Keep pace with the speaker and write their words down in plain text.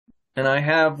And I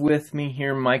have with me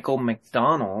here Michael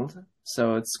McDonald.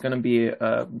 So it's going to be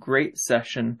a great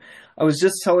session. I was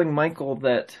just telling Michael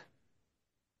that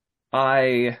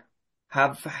I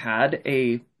have had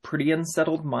a pretty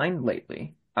unsettled mind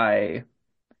lately. My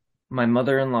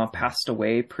mother-in-law passed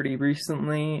away pretty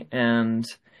recently, and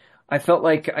I felt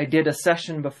like I did a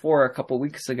session before a couple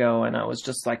weeks ago, and I was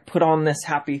just like put on this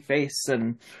happy face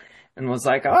and was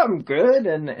like, oh, I'm good,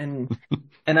 and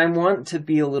I want to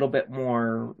be a little bit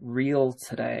more real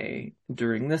today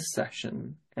during this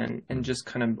session and just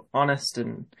kind of honest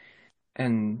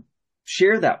and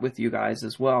share that with you guys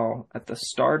as well at the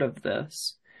start of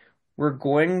this. We're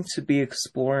going to be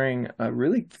exploring a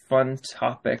really fun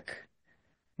topic,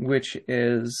 which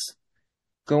is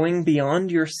going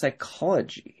beyond your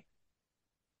psychology.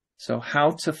 So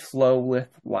how to flow with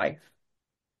life.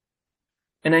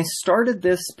 And I started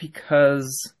this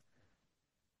because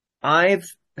I've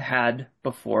had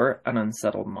before an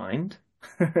unsettled mind.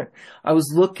 I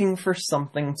was looking for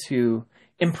something to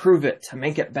improve it, to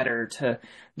make it better, to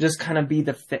just kind of be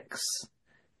the fix.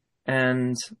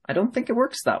 And I don't think it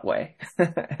works that way.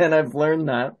 And I've learned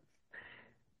that.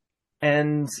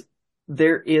 And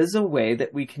there is a way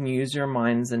that we can use your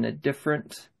minds in a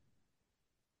different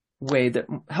way that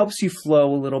helps you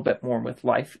flow a little bit more with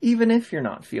life, even if you're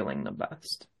not feeling the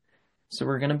best. So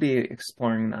we're going to be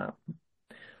exploring that.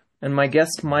 And my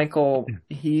guest, Michael,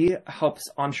 he helps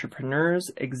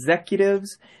entrepreneurs,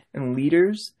 executives, and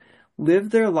leaders live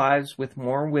their lives with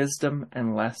more wisdom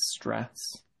and less stress.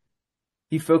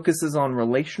 He focuses on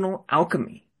relational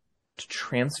alchemy to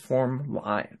transform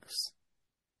lives.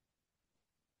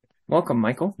 Welcome,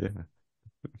 Michael. Yeah.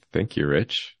 Thank you,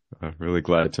 Rich. I'm really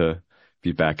glad to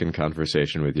be back in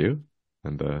conversation with you,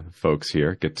 and the folks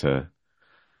here get to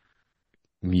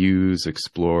muse,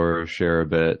 explore, share a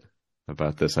bit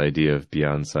about this idea of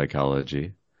beyond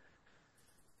psychology.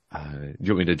 Do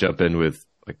you want me to jump in with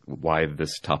like why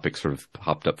this topic sort of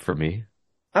popped up for me?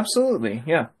 Absolutely,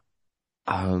 yeah.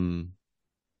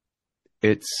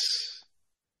 It's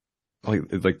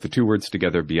like the two words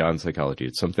together, beyond psychology.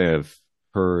 It's something I've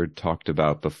heard talked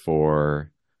about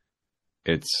before.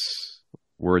 It's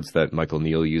words that Michael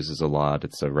Neal uses a lot.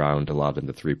 It's around a lot in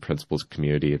the three principles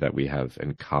community that we have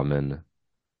in common.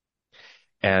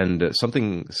 And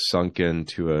something sunk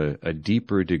into a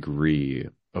deeper degree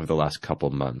over the last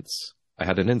couple months. I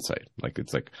had an insight.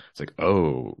 It's like,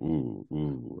 oh,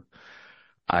 ooh.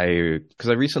 Because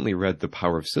I recently read The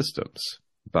Power of Systems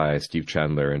by Steve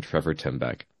Chandler and Trevor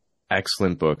Timbeck.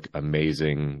 Excellent book,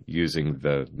 amazing, using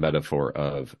the metaphor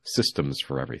of systems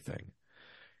for everything.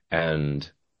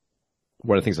 And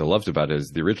one of the things I loved about it is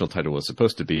the original title was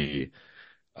supposed to be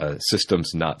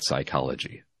Systems, Not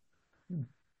Psychology.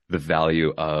 The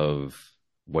value of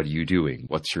what are you doing?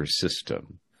 What's your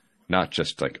system? Not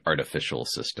just like artificial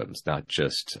systems, not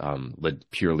just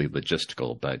purely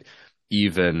logistical, but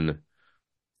even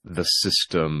the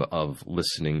system of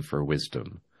listening for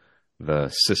wisdom, the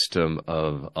system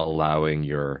of allowing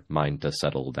your mind to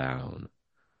settle down,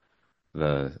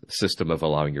 the system of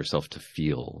allowing yourself to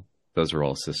feel. Those are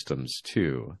all systems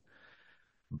too.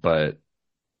 But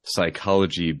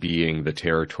psychology being the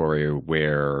territory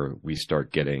where we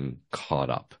start getting caught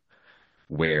up,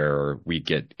 where we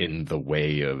get in the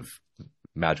way of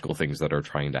magical things that are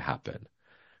trying to happen,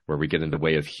 where we get in the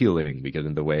way of healing, we get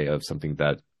in the way of something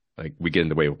that, like, we get in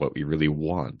the way of what we really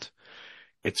want.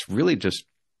 It's really just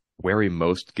where we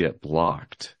most get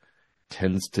blocked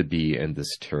tends to be in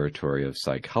this territory of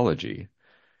psychology.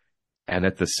 And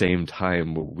at the same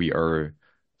time, we are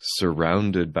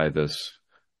surrounded by this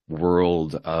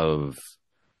world of,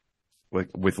 like,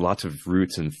 with lots of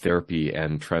roots in therapy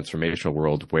and transformational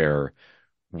world where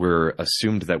we're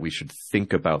assumed that we should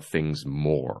think about things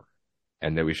more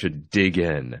and that we should dig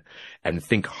in and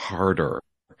think harder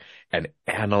and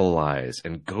analyze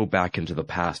and go back into the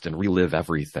past and relive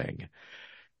everything.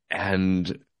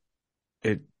 And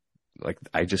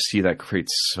I just see that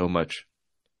creates so much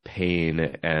pain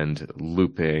and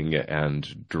looping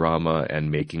and drama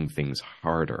and making things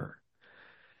harder.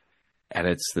 And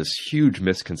it's this huge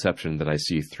misconception that I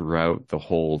see throughout the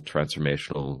whole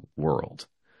transformational world.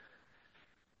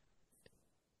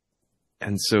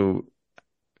 And so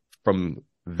from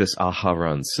this aha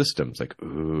around systems, like,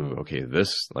 ooh, okay,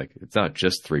 this, like, it's not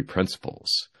just three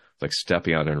principles. It's like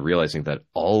stepping out and realizing that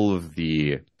all of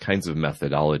the kinds of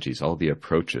methodologies, all the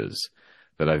approaches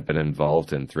that I've been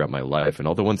involved in throughout my life, and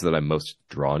all the ones that I'm most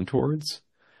drawn towards,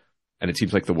 and it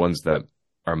seems like the ones that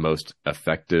are most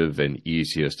effective and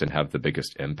easiest and have the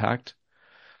biggest impact,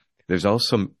 there's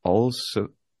also all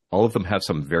of them have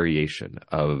some variation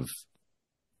of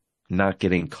not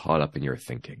getting caught up in your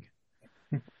thinking,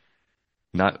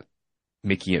 not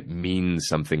making it mean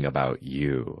something about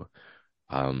you.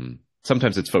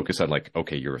 Sometimes it's focused on like,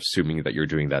 okay, you're assuming that you're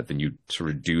doing that, then you sort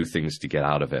of do things to get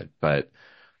out of it. But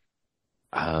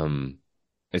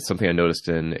it's something I noticed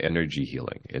in energy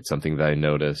healing. It's something that I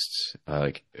noticed,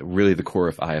 like really the core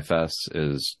of IFS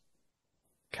is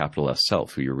capital S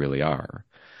self, who you really are.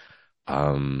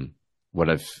 What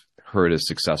I've heard is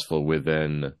successful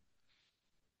within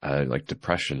like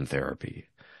depression therapy.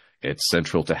 It's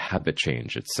central to habit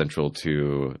change. It's central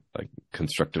to like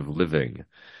constructive living.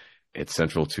 It's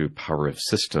central to power of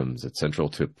systems. It's central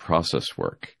to process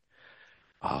work.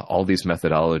 All these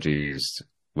methodologies,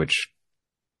 which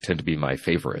tend to be my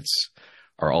favorites,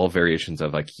 are all variations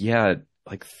of like, yeah,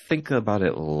 like think about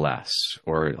it less,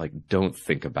 or like don't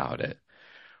think about it.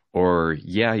 Or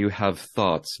yeah, you have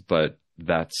thoughts, but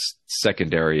that's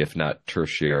secondary, if not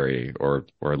tertiary, or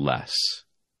less.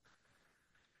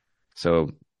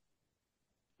 So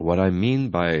what I mean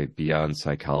by beyond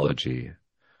psychology,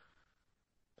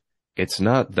 it's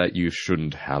not that you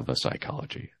shouldn't have a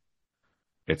psychology.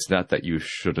 It's not that you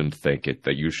shouldn't think it,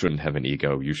 that you shouldn't have an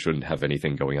ego, you shouldn't have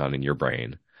anything going on in your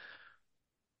brain.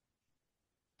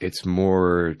 It's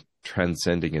more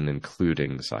transcending and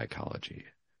including psychology.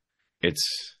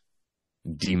 It's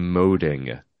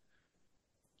demoting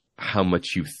how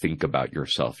much you think about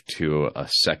yourself to a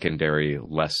secondary,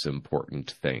 less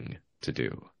important thing to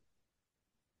do.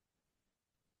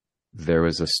 There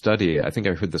was a study, I think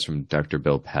I heard this from Dr.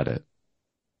 Bill Pettit,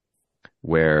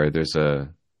 where there's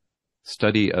a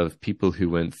study of people who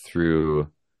went through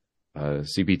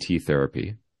CBT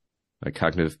therapy,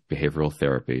 cognitive behavioral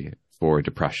therapy for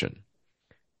depression.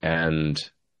 And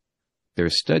they're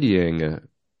studying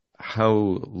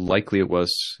how likely it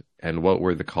was and what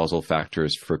were the causal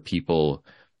factors for people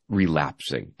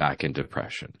relapsing back into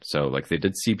depression. So like they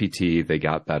did CBT, they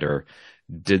got better.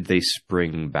 Did they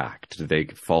spring back? Did they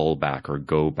fall back or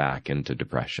go back into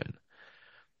depression?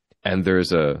 And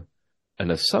there's an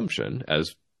assumption,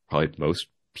 as probably most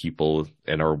people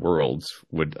in our worlds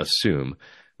would assume,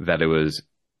 that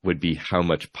would be how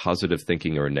much positive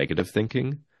thinking or negative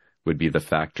thinking would be the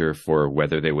factor for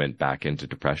whether they went back into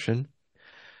depression.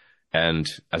 And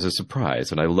as a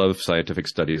surprise, and I love scientific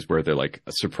studies where they're like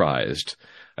surprised.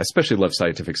 I especially love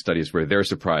scientific studies where they're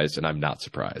surprised and I'm not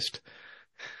surprised.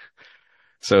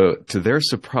 So to their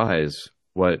surprise,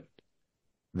 what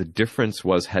the difference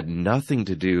was had nothing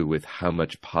to do with how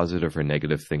much positive or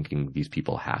negative thinking these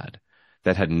people had.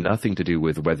 That had nothing to do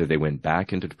with whether they went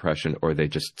back into depression or they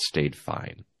just stayed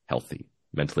fine, healthy,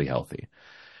 mentally healthy.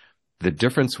 The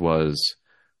difference was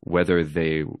whether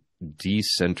they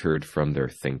decentered from their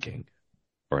thinking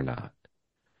or not.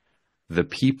 The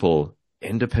people,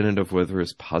 independent of whether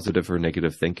it's positive or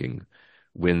negative thinking,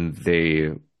 when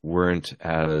they weren't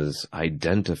as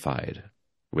identified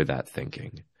with that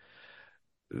thinking,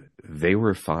 they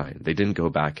were fine. They didn't go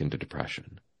back into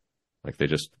depression. Like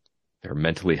they're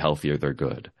mentally healthier, they're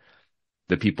good.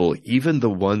 The people, even the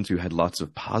ones who had lots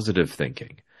of positive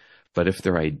thinking, but if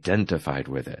they're identified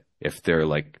with it, if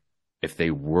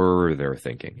they were their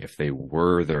thinking, if they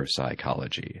were their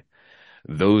psychology,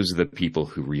 those are the people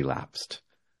who relapsed.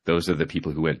 Those are the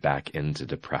people who went back into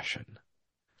depression.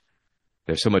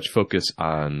 There's so much focus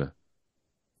on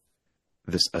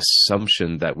this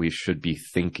assumption that we should be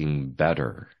thinking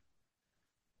better.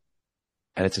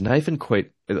 And it's not even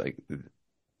quite like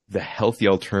the healthy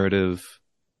alternative.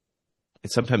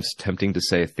 It's sometimes tempting to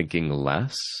say thinking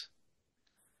less.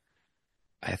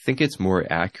 I think it's more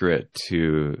accurate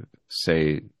to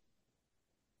say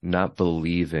not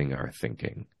believing our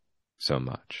thinking so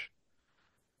much,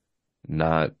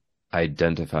 not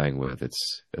identifying with.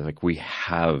 It's like we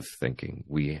have thinking,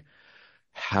 we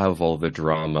have all the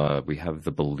drama, we have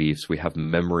the beliefs, we have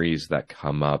memories that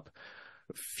come up,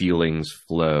 feelings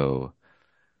flow,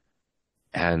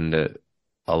 and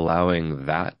allowing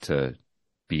that to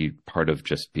be part of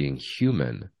just being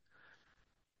human.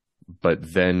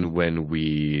 But then when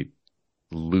we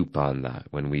loop on that,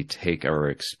 when we take our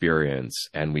experience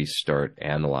and we start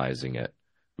analyzing it,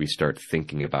 we start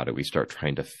thinking about it, we start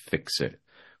trying to fix it,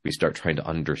 we start trying to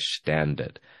understand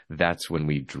it, that's when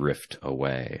we drift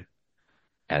away.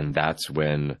 And that's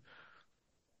when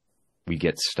we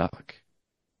get stuck.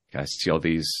 I see all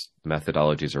these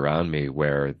methodologies around me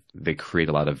where they create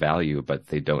a lot of value, but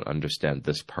they don't understand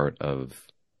this part of,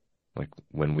 like,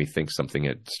 when we think something,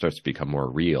 it starts to become more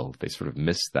real. They sort of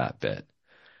miss that bit.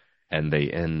 And they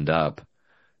end up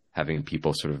having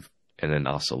people sort of in an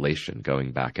oscillation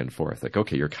going back and forth. Like,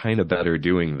 okay, you're kind of better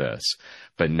doing this,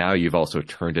 but now you've also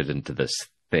turned it into this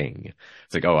thing.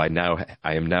 It's like, oh, I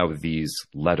am now these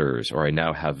letters, or I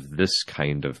now have this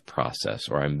kind of process,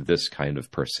 or I'm this kind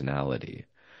of personality.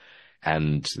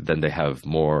 And then they have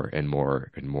more and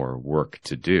more and more work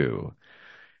to do.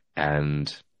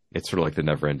 And it's sort of like the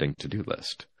never-ending to-do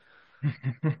list.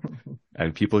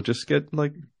 And people just get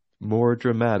like more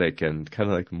dramatic and kind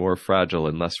of like more fragile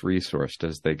and less resourced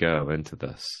as they go into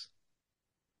this.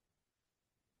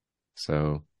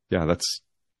 So, yeah, that's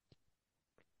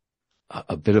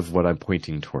a bit of what I'm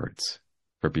pointing towards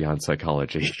for Beyond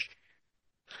Psychology.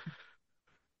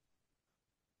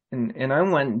 And I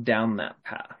went down that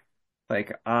path.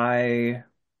 Like I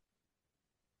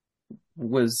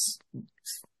was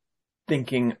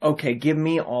thinking, okay, give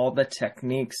me all the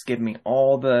techniques, give me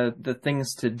all the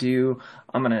things to do.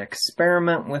 I'm going to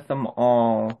experiment with them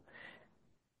all.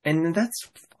 And that's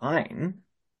fine.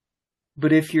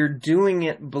 But if you're doing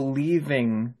it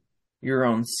believing your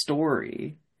own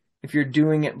story, if you're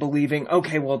doing it believing,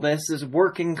 okay, well, this is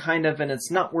working kind of and it's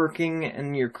not working,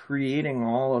 and you're creating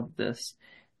all of this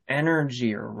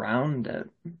energy around it,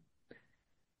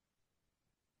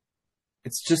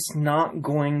 it's just not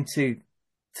going to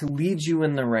lead you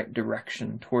in the right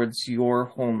direction towards your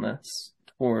wholeness,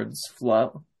 towards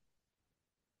flow.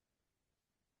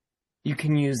 You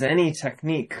can use any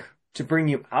technique to bring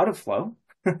you out of flow.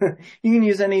 You can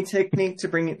use any technique to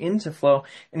bring you into flow,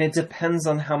 and it depends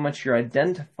on how much you're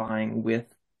identifying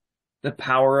with the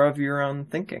power of your own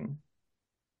thinking.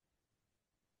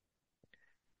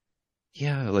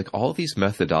 Yeah, like all these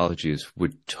methodologies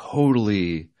would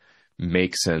totally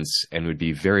make sense and would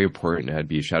be very important. I'd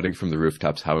be shouting from the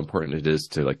rooftops how important it is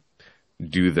to like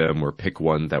do them or pick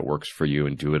one that works for you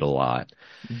and do it a lot.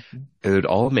 Mm-hmm. It would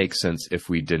all make sense if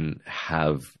we didn't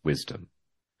have wisdom.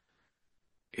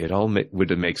 It all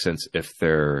would make sense if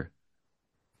there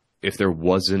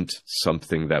wasn't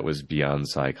something that was beyond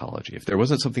psychology, if there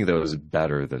wasn't something that was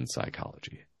better than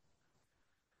psychology.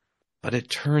 But it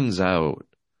turns out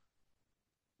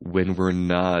when we're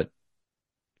not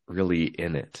really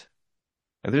in it,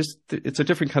 and it's a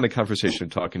different kind of conversation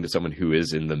talking to someone who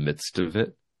is in the midst of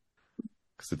it,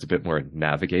 because it's a bit more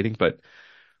navigating, but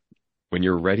when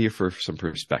you're ready for some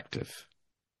perspective,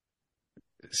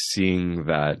 seeing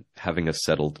that having a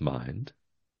settled mind,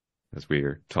 as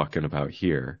we're talking about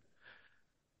here,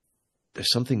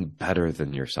 there's something better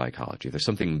than your psychology. There's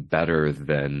something better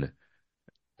than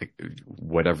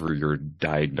whatever your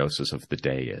diagnosis of the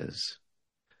day is.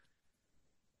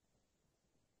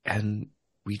 And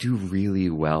we do really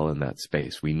well in that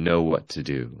space. We know what to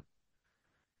do.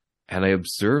 And I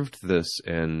observed this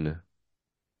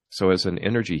as an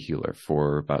energy healer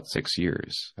for about 6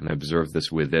 years, and I observed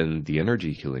this within the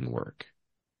energy healing work.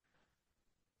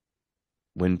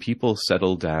 When people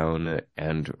settled down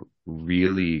and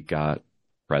really got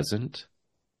present,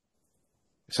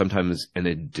 sometimes in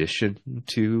addition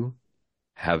to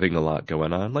having a lot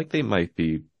going on, like they might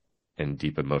be in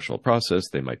deep emotional process,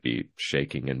 they might be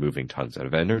shaking and moving tons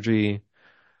of energy,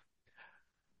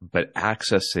 but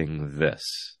accessing this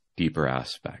deeper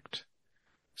aspect,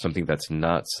 something that's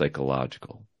not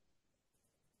psychological.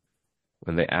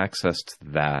 When they accessed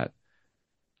that,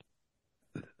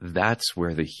 that's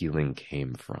where the healing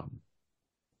came from.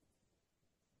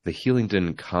 The healing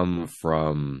didn't come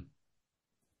from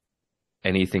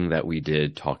anything that we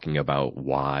did talking about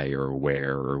why or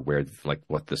where, like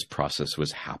what this process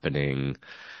was happening.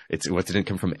 It didn't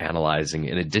come from analyzing,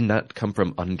 and it did not come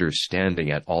from understanding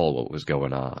at all what was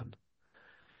going on.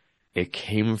 It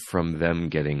came from them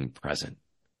getting present.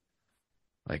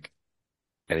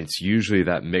 And it's usually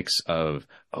that mix of,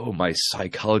 oh, my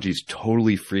psychology's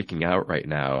totally freaking out right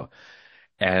now,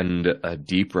 and a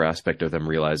deeper aspect of them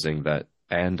realizing that,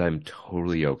 and I'm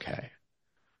totally okay.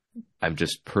 I'm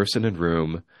just person in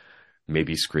room,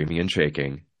 maybe screaming and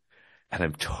shaking, and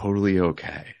I'm totally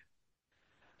okay.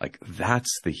 Like,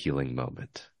 that's the healing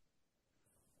moment.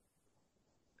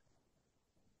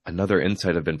 Another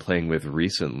insight I've been playing with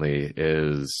recently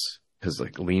is, because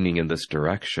like leaning in this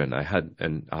direction, I had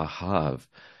an aha of,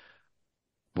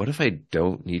 what if I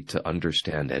don't need to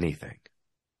understand anything?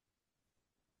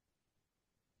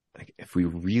 Like, if we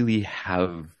really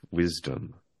have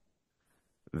wisdom,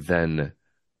 then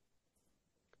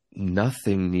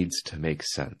nothing needs to make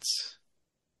sense.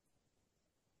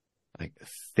 Like,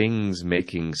 things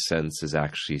making sense is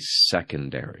actually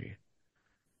secondary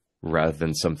rather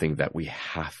than something that we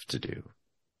have to do.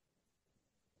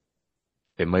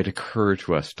 It might occur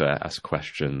to us to ask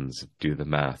questions, do the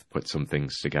math, put some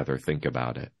things together, think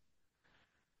about it.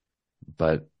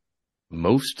 But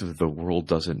most of the world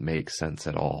doesn't make sense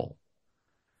at all.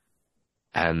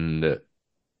 And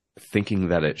thinking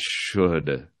that it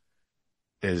should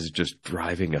is just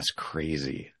driving us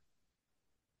crazy.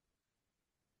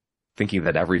 thinking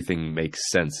that everything makes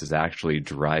sense is actually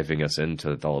driving us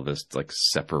into all this like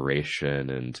separation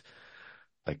and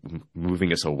like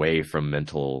moving us away from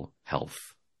mental health.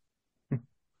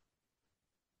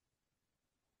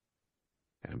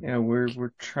 Yeah,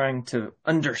 we're trying to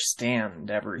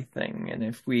understand everything, and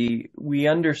if we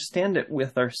understand it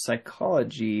with our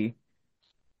psychology,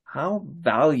 how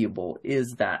valuable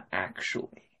is that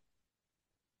actually?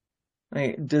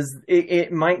 Like,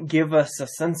 it might give us a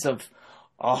sense of,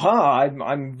 aha,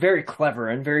 I'm very clever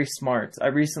and very smart. I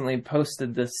recently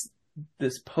posted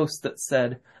this post that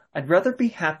said, I'd rather be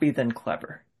happy than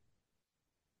clever.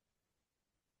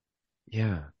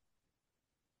 Yeah.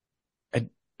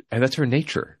 And that's our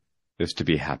nature, is to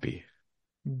be happy.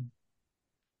 Mm.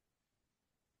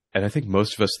 And I think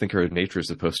most of us think our nature is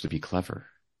supposed to be clever.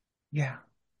 Yeah.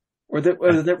 Or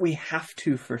that we have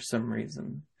to for some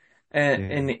reason.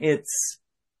 And it's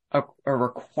a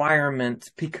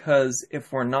requirement because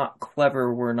if we're not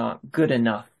clever, we're not good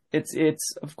enough. It's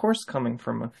of course coming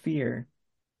from a fear.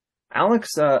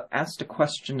 Alex asked a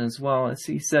question as well, as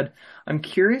he said, I'm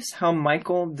curious how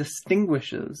Michael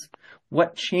distinguishes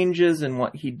what changes in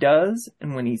what he does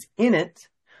and when he's in it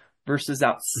versus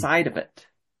outside of it,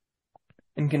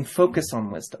 and can focus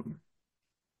on wisdom.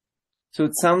 So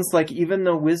it sounds like even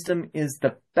though wisdom is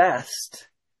the best,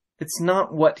 it's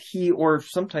not what he or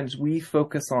sometimes we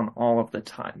focus on all of the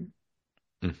time.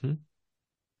 Mm-hmm.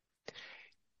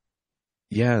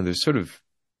 Yeah, there's sort of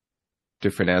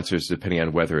different answers depending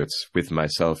on whether it's with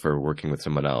myself or working with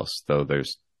someone else, though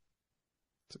there's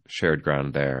shared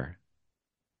ground there.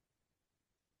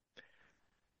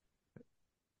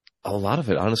 A lot of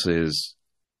it, honestly, is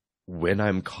when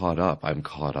I'm caught up, I'm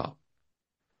caught up.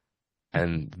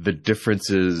 And the difference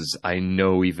is I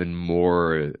know even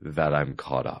more that I'm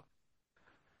caught up.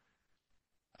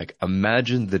 Like,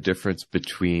 imagine the difference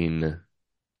between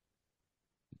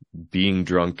being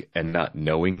drunk and not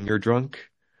knowing you're drunk,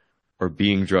 or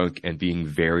being drunk and being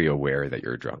very aware that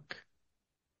you're drunk.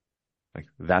 Like,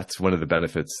 that's one of the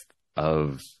benefits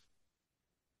of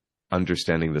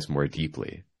understanding this more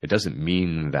deeply. It doesn't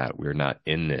mean that we're not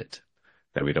in it,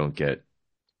 that we don't get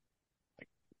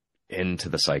into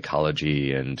the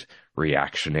psychology and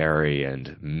reactionary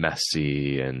and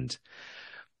messy,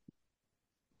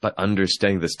 but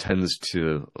understanding this tends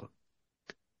to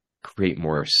create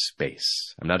more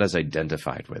space. I'm not as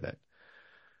identified with it.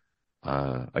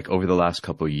 Like over the last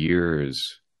couple of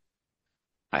years,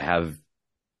 I have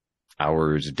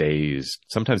hours, days,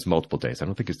 sometimes multiple days. I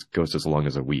don't think it goes as long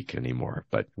as a week anymore,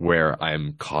 but where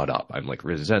I'm caught up, I'm like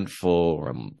resentful, or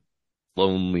I'm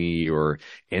lonely, or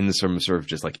in some sort of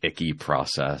just like icky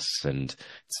process, and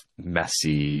it's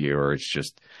messy, or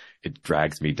it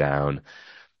drags me down,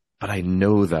 but I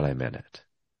know that I'm in it.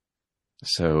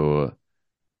 So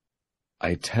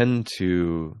I tend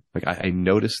to, like, I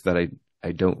notice that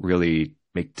I don't really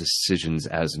make decisions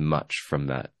as much from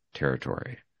that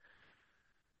territory.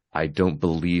 I don't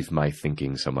believe my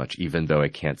thinking so much, even though I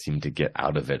can't seem to get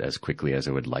out of it as quickly as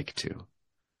I would like to.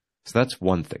 So that's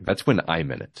one thing. That's when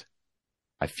I'm in it.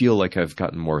 I feel like I've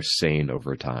gotten more sane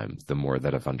over time, the more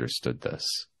that I've understood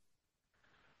this.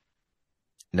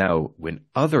 Now, when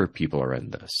other people are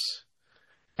in this,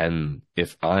 and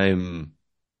if I'm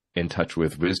in touch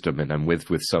with wisdom and I'm with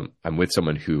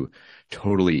someone who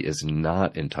totally is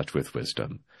not in touch with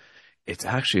wisdom, it's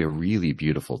actually a really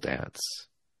beautiful dance.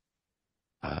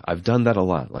 I've done that a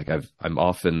lot. Like I'm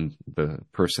often the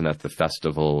person at the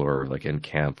festival or like in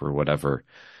camp or whatever,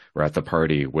 or at the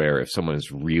party where if someone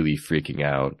is really freaking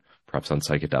out, perhaps on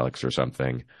psychedelics or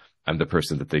something, I'm the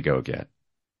person that they go get.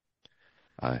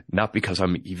 Not because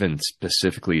I'm even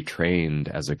specifically trained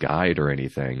as a guide or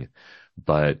anything,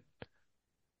 but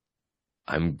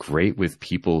I'm great with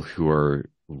people who are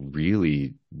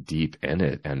really deep in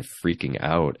it and freaking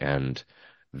out, and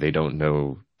they don't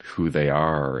know who they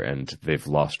are and they've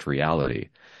lost reality,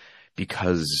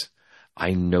 because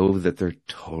I know that they're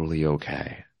totally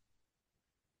okay.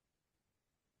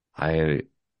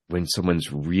 When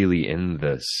someone's really in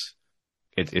this,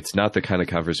 it's not the kind of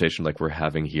conversation like we're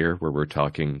having here where we're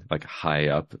talking like high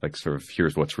up, like sort of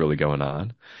here's what's really going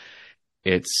on.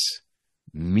 It's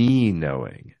me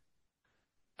knowing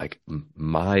like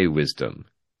my wisdom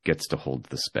gets to hold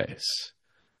the space.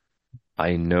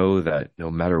 I know that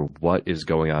no matter what is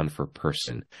going on for a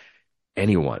person,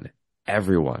 anyone,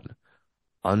 everyone,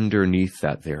 underneath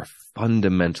that, they're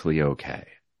fundamentally okay.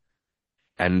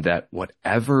 And that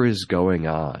whatever is going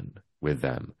on with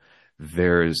them,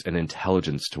 there's an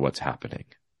intelligence to what's happening.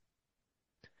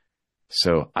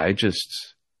 So I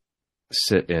just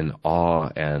sit in awe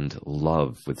and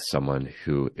love with someone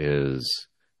who is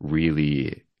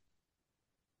really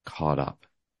caught up.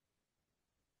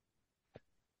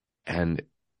 And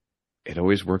it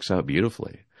always works out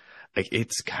beautifully. Like,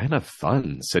 it's kind of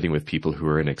fun sitting with people who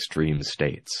are in extreme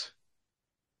states.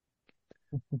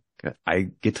 I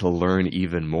get to learn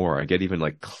even more. I get even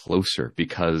like closer,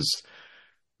 because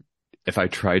if I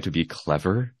try to be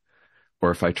clever,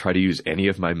 or if I try to use any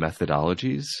of my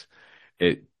methodologies,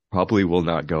 it probably will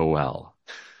not go well.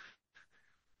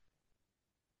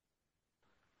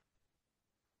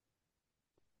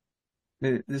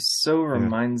 This so Yeah.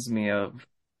 reminds me of,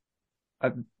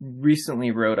 I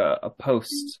recently wrote a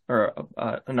post or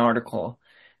an article,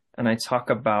 and I talk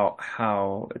about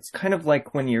how it's kind of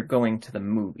like when you're going to the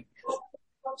movies.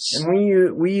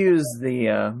 And we use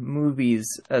the movies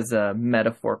as a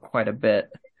metaphor quite a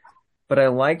bit, but I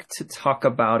like to talk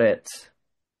about it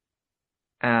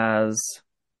as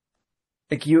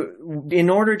like in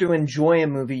order to enjoy a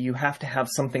movie, you have to have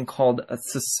something called a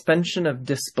suspension of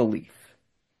disbelief.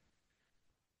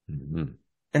 Mhm.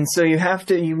 And so you have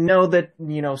to, that,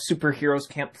 superheroes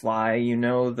can't fly,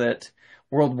 that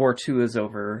World War II is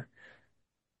over,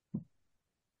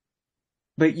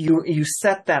 but you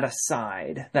set that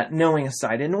aside, that knowing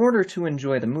aside, in order to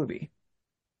enjoy the movie.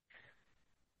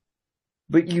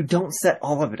 But you don't set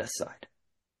all of it aside.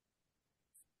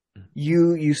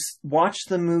 You watch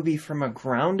the movie from a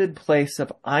grounded place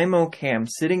of, I'm okay, I'm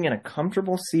sitting in a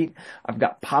comfortable seat, I've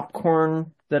got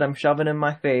popcorn that I'm shoving in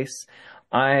my face,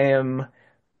 I am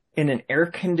in an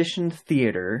air-conditioned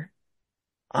theater,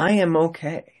 I am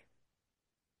okay.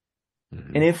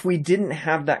 And Mhm. if we didn't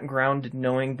have that grounded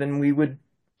knowing, then we would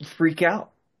freak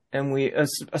out. And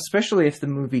especially if the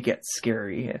movie gets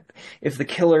scary, if the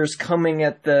killer's coming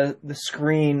at the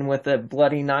screen with a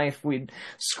bloody knife, we'd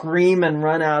scream and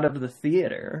run out of the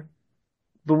theater.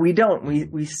 But we don't.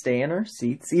 Mhm. We stay in our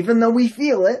seats, even though we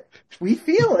feel it. We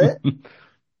feel it.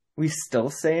 We still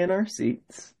stay in our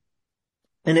seats.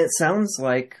 And it sounds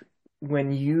like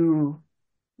when you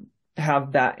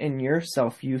have that in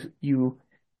yourself, you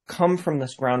come from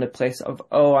this grounded place of,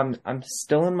 oh, I'm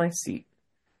still in my seat.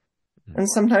 And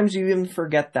sometimes you even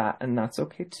forget that, and that's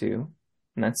okay too.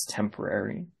 And that's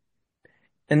temporary.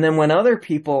 And then when other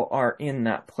people are in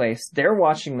that place, they're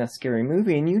watching that scary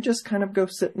movie, and you just kind of go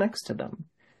sit next to them.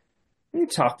 You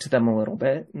talk to them a little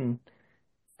bit and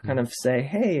kind Mhm. of say,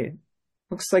 hey,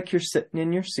 looks like you're sitting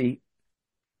in your seat.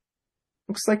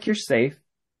 Looks like you're safe.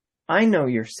 I know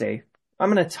you're safe.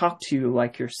 I'm going to talk to you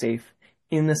like you're safe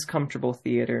in this comfortable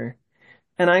theater.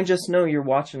 And I just know you're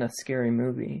watching a scary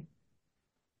movie.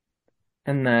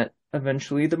 And that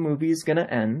eventually the movie is going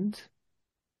to end.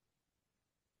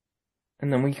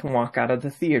 And then we can walk out of the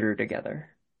theater together.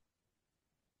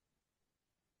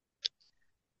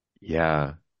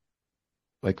 Yeah.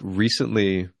 Like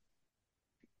recently,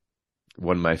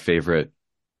 one of my favorite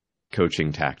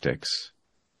coaching tactics,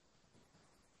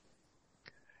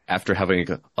 after having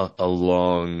a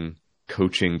long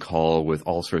coaching call with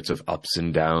all sorts of ups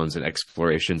and downs and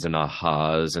explorations and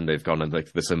ahas, and they've gone on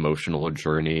like this emotional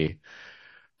journey,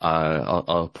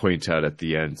 I'll point out at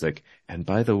the end, it's like, and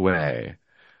by the way,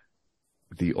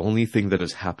 the only thing that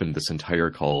has happened this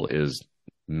entire call is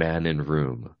man in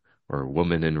room or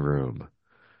woman in room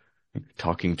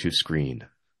talking to screen.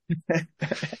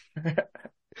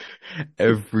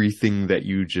 Everything that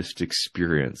you just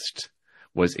experienced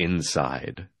was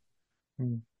inside.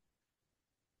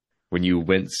 When you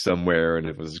went somewhere and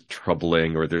it was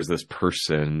troubling, or there's this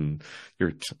person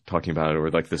you're talking about, or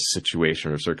like this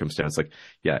situation or circumstance, like,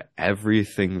 yeah,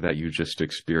 everything that you just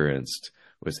experienced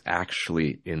was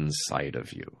actually inside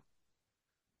of you.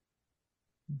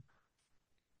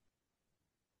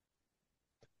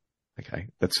 Okay.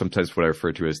 That's sometimes what I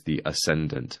refer to as the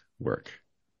ascendant work,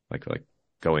 like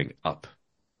going up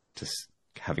to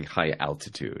having high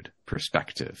altitude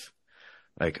perspective.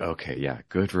 Like, okay, yeah,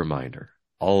 good reminder.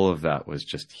 All of that was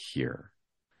just here.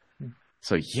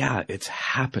 So yeah, it's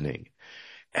happening.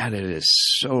 And it is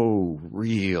so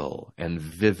real and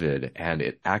vivid, and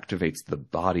it activates the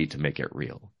body to make it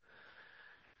real.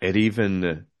 It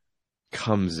even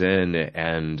comes in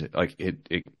and like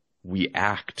we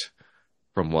act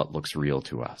from what looks real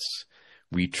to us.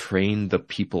 We train the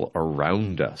people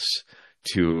around us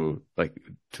to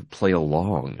to play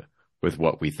along with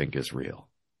what we think is real.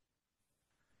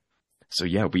 So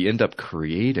yeah, we end up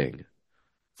creating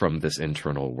from this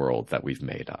internal world that we've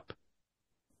made up.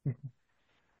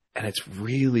 And it's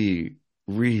really,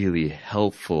 really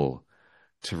helpful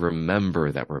to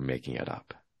remember that we're making it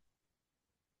up.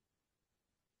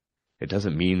 It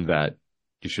doesn't mean that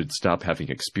you should stop having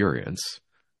experience,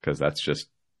 because that's just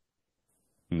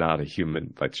not a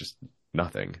human, that's just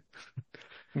nothing.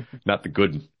 Not the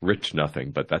good, rich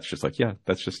nothing, but that's just like, yeah,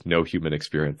 that's just no human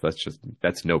experience.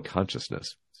 That's no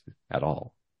consciousness at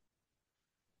all.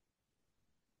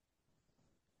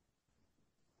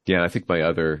 Yeah, I think my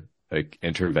other like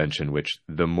intervention, which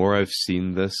the more I've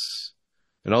seen this,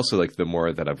 and also like the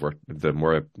more that I've worked, the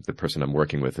more the person I'm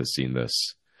working with has seen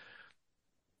this.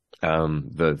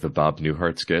 The Bob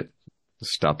Newhart skit,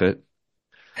 "Stop It."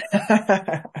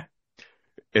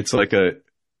 It's like a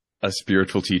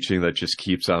spiritual teaching that just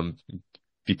keeps on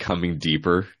becoming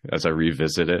deeper as I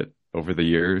revisit it over the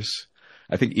years.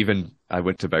 I think even I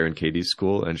went to Byron Katie's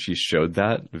school and she showed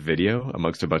that video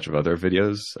amongst a bunch of other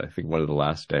videos, I think one of the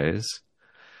last days.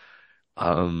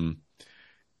 Um,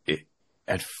 it,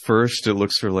 at first it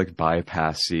looks sort of like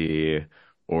bypassy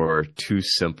or too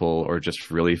simple or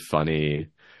just really funny,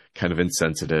 kind of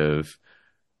insensitive.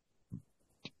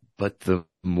 But the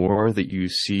more that you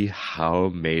see how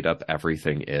made up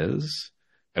everything is,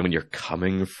 and when you're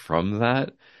coming from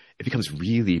that, it becomes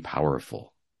really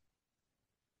powerful.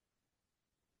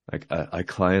 Like a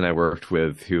client I worked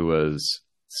with who was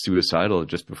suicidal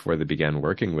just before they began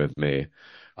working with me,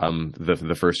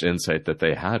 the first insight that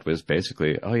they had was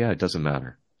basically, oh yeah, it doesn't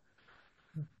matter.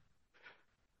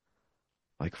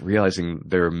 Like realizing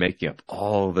they were making up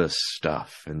all this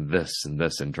stuff and this and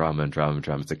this and drama and drama and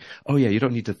drama. It's like, oh yeah, you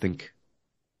don't need to think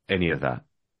any of that.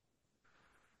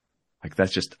 Like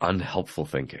that's just unhelpful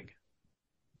thinking.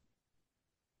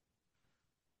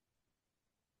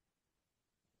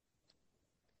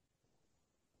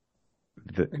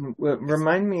 The,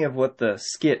 Remind me of what the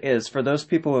skit is for those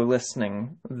people who are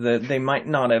listening. That they might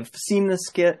not have seen the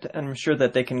skit, and I'm sure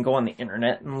that they can go on the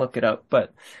internet and look it up.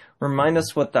 But remind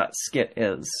us what that skit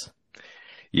is.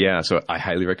 yeah, so I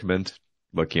highly recommend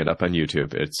looking it up on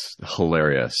YouTube. It's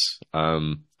hilarious.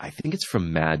 I think it's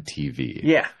from Mad TV.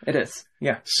 Yeah, it is.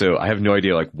 Yeah. So I have no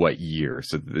idea like what year.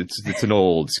 So it's an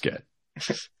old skit.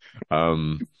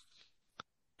 Um,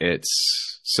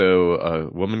 it's so a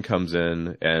woman comes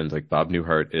in and like Bob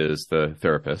Newhart is the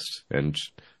therapist, and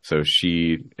so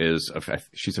she's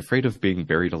afraid of being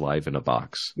buried alive in a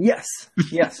box. Yes.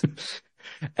 Yes.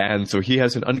 And so he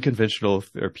has an unconventional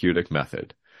therapeutic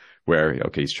method where,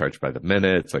 okay, he's charged by the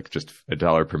minute. It's like just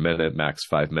 $1 per minute, max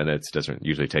 5 minutes. Doesn't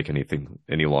usually take anything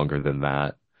any longer than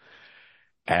that.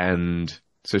 And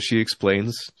so she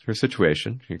explains her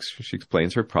situation. She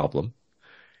explains her problem.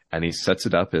 And he sets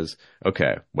it up as,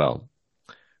 okay, well,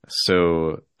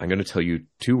 so I'm going to tell you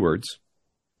 2 words.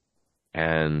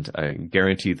 And I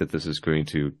guarantee that this is going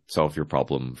to solve your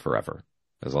problem forever,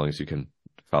 as long as you can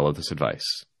follow this advice.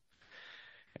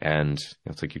 And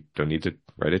it's like you don't need to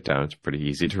write it down. It's pretty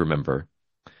easy to remember.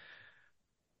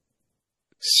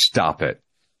 Stop it.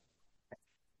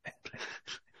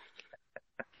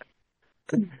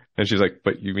 And she's like,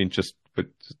 but you mean but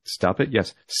stop it?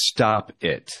 Yes. Stop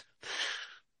it.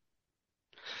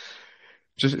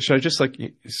 Should I just like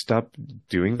stop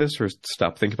doing this or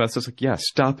stop thinking about this? Like, yeah,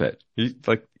 stop it.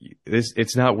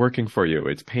 It's not working for you.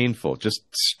 It's painful. Just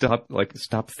stop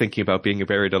thinking about being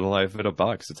buried alive in a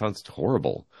box. It sounds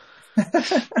horrible.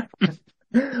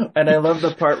 And I love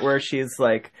the part where she's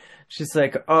like,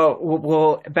 oh,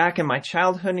 well, back in my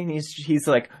childhood, and he's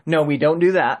like, no, we don't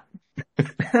do that.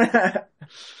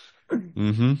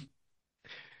 Mm-hmm.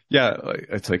 Yeah,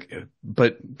 it's like,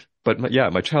 but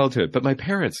my childhood, but my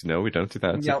parents, no, we don't do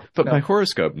that. Nope, but nope. My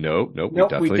horoscope, no,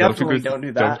 we we definitely don't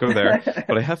do that. Don't go there.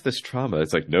 But I have this trauma.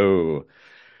 It's like, no,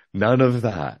 none of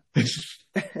that.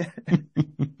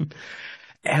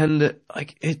 And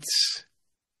like, it's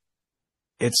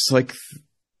like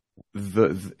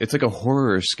it's like a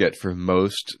horror skit for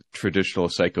most traditional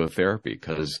psychotherapy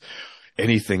because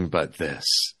anything but this.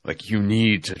 Like you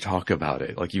need to talk about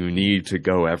it. Like you need to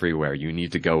go everywhere. You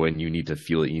need to go in. You need to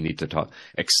feel it. You need to talk.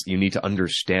 You need to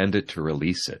understand it to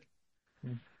release it.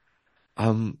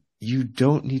 You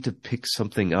don't need to pick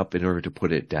something up in order to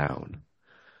put it down.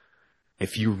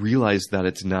 If you realize that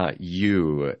it's not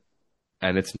you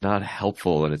and it's not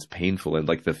helpful and it's painful and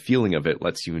like the feeling of it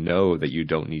lets you know that you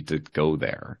don't need to go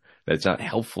there, that it's not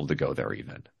helpful to go there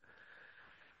even,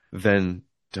 then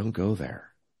don't go there.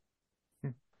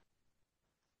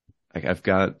 Like I've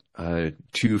got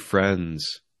 2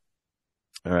 friends,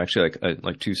 or actually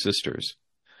like 2 sisters,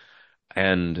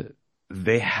 and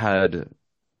they had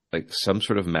like some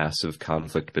sort of massive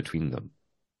conflict between them.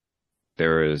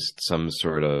 There is some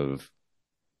sort of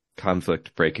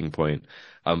conflict breaking point,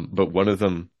 but one of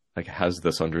them like has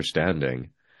this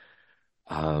understanding.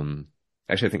 Actually,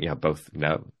 I think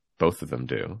both of them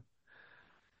do,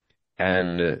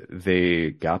 and they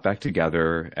got back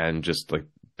together and just like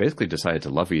basically decided to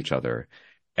love each other,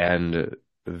 and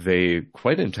they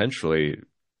quite intentionally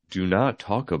do not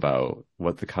talk about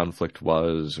what the conflict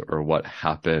was or what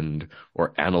happened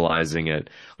or analyzing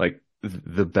it. Like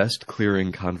the best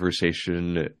clearing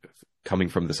conversation coming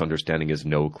from this understanding is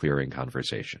no clearing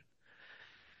conversation.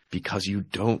 because you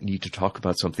don't need to talk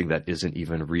about something that isn't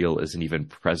even real, isn't even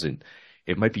present.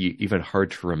 It might be even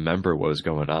hard to remember what was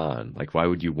going on. Like, why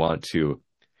would you want to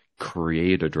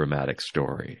create a dramatic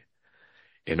story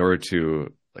in order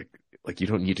to like you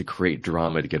don't need to create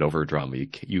drama to get over drama.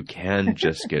 You can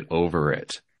just get over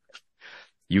it.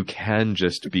 You can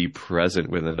just be present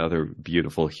with another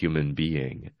beautiful human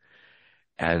being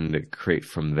and create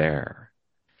from there.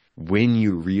 When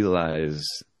you realize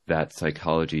that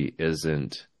psychology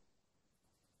isn't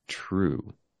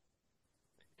true,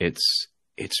 it's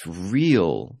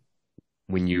real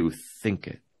when you think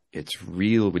it. It's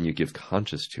real when you give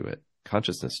consciousness to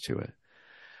it,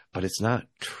 but it's not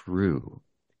true.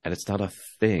 And it's not a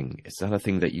thing. It's not a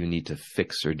thing that you need to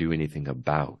fix or do anything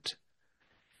about.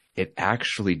 It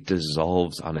actually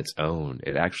dissolves on its own.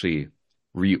 It actually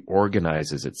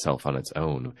reorganizes itself on its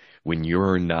own when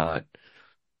you're not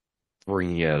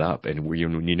bringing it up and when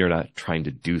you're not trying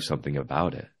to do something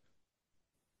about it.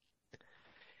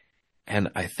 And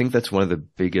I think that's one of the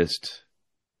biggest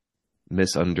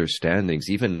misunderstandings,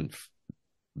 even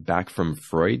back from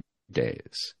Freud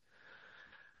days.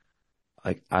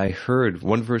 Like, I heard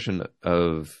one version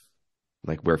of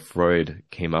like where Freud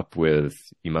came up with,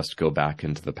 you must go back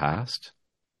into the past.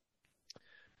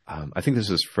 I think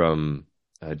this is from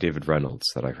David Reynolds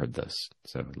that I heard this.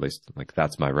 So at least like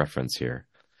that's my reference here.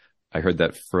 I heard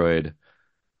that Freud,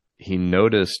 he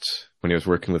noticed when he was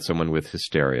working with someone with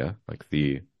hysteria, like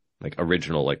the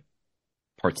original like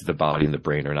parts of the body and the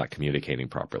brain are not communicating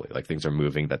properly. Like things are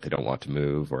moving that they don't want to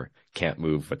move or can't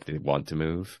move what they want to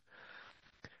move.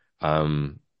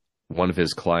 One of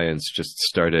his clients just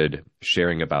started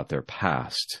sharing about their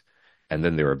past, and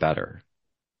then they were better.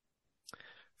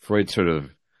 Freud sort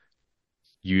of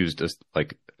used a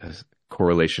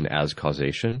correlation as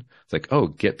causation. It's like, oh,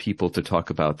 get people to talk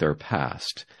about their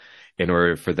past in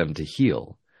order for them to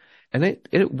heal. And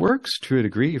it works to a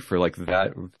degree for like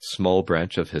that small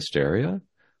branch of hysteria.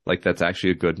 Like that's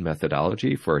actually a good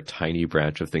methodology for a tiny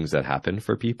branch of things that happen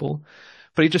for people.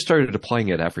 But he just started applying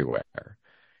it everywhere.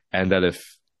 And that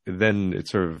then it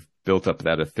sort of built up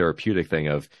that a therapeutic thing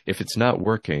of, if it's not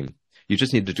working, you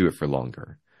just need to do it for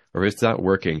longer. Or if it's not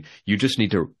working, you just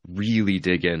need to really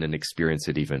dig in and experience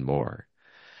it even more.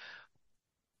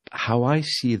 How I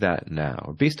see that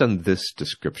now, based on this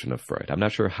description of Freud, I'm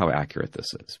not sure how accurate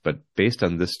this is, but based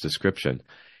on this description,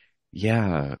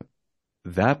 yeah,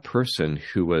 that person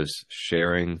who was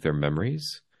sharing their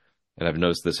memories, and I've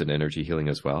noticed this in energy healing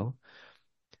as well,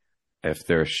 if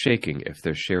they're shaking, if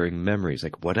they're sharing memories,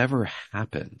 like whatever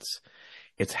happens,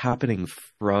 it's happening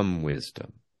from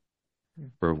wisdom,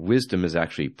 where wisdom is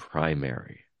actually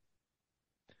primary.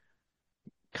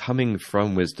 Coming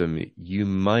from wisdom, you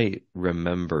might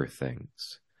remember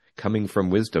things. Coming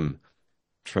from wisdom,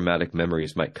 traumatic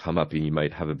memories might come up and you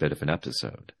might have a bit of an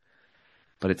episode.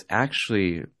 But it's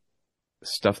actually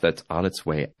stuff that's on its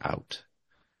way out.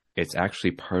 It's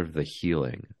actually part of the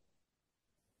healing.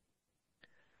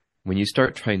 When you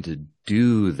start trying to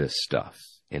do this stuff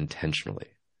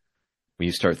intentionally, when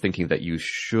you start thinking that you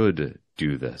should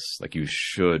do this, like you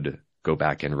should go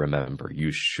back and remember,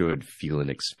 you should feel an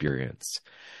experience,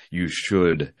 you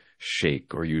should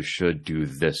shake, or you should do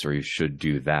this, or you should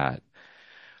do that,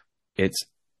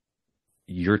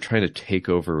 you're trying to take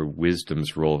over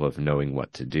wisdom's role of knowing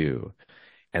what to do.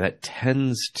 And that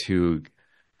tends to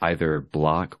either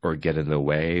block or get in the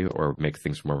way or make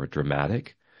things more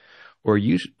dramatic. Or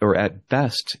at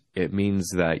best, it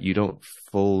means that you don't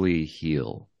fully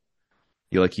heal.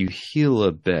 You heal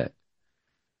a bit,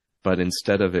 but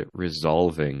instead of it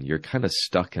resolving, you're kind of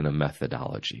stuck in a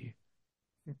methodology.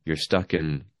 You're stuck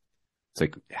in, it's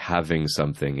like having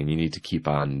something and you need to keep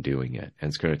on doing it. And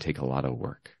it's going to take a lot of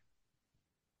work.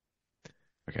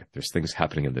 Okay, there's things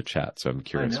happening in the chat, so I'm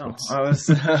curious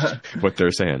what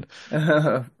they're saying.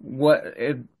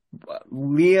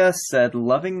 Leah said,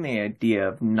 loving the idea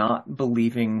of not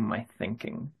believing my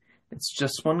thinking. It's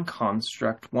just one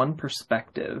construct, one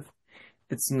perspective.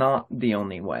 It's not the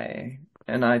only way.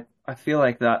 And I feel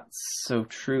like that's so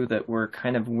true, that we're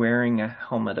kind of wearing a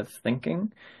helmet of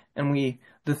thinking. And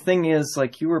the thing is,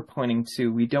 like you were pointing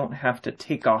to, we don't have to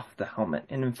take off the helmet.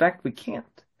 And in fact, we can't.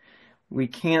 We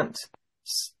can't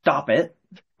stop it.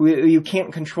 You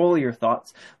can't control your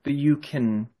thoughts, but you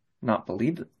can not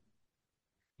believe them.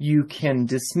 You can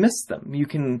dismiss them. You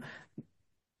can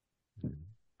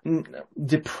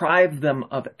deprive them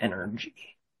of energy.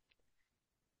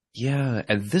 Yeah,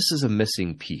 and this is a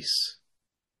missing piece.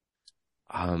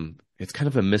 It's kind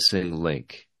of a missing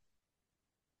link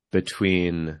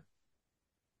between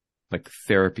like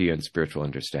therapy and spiritual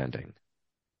understanding.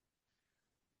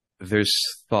 There's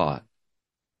thought,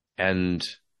 and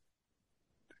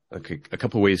okay, a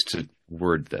couple ways to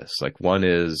word this. Like one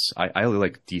is I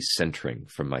like decentering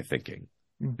from my thinking.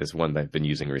 Mm. Is one that I've been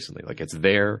using recently. Like it's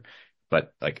there,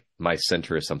 but like my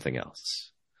center is something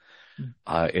else.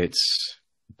 Mm. It's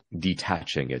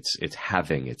detaching. It's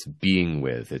having. It's being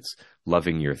with. It's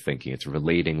loving your thinking. It's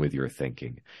relating with your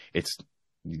thinking. It's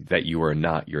that you are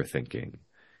not your thinking.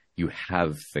 You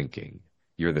have thinking.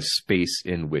 You're the space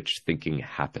in which thinking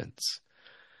happens.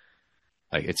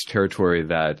 Like it's territory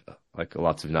that, like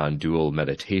lots of non-dual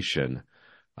meditation,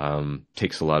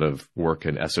 takes a lot of work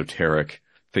and esoteric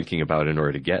thinking about in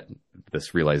order to get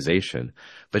this realization.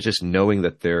 But just knowing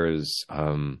that there's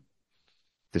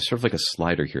sort of like a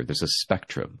slider here. There's a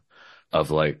spectrum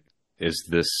of like, is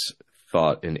this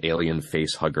thought an alien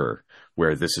face hugger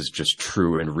where this is just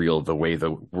true and real, the way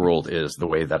the world is, the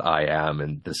way that I am,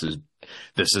 and this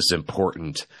is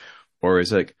important? Or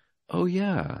is it like, oh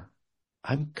yeah,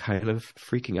 I'm kind of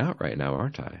freaking out right now,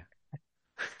 aren't I?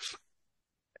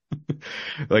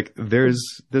 Like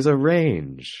there's a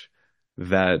range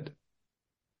that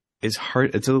is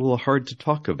hard. It's a little hard to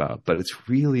talk about, but it's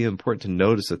really important to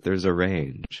notice that there's a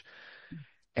range.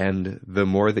 And the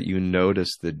more that you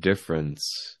notice the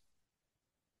difference,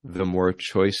 the more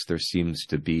choice there seems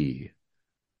to be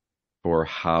for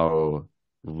how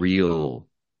real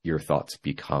your thoughts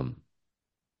become.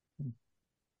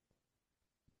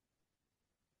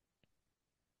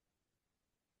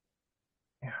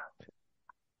 Yeah.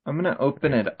 I'm going to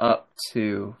open it up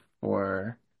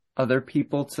for other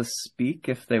people to speak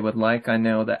if they would like. I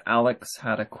know that Alex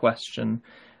had a question.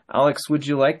 Alex, would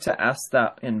you like to ask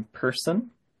that in person?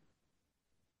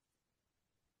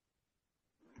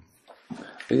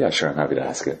 Yeah, sure. I'm happy to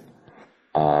ask it.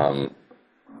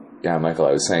 Yeah, Michael,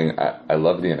 I was saying I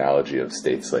love the analogy of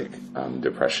states like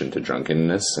depression to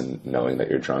drunkenness and knowing that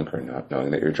you're drunk or not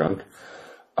knowing that you're drunk.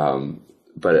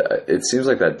 But it seems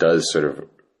like that does sort of,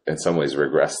 in some ways,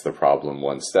 regress the problem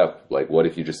one step. Like, what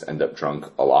if you just end up drunk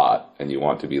a lot and you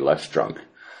want to be less drunk?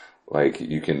 Like,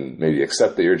 you can maybe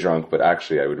accept that you're drunk, but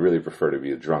actually, I would really prefer to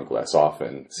be drunk less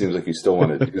often. It seems like you still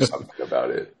want to do something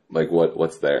about it. Like,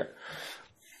 what's there?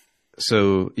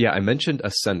 So yeah, I mentioned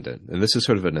ascendant, and this is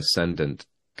sort of an ascendant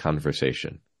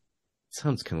conversation. It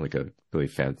sounds kind of like a really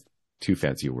too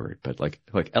fancy word, but like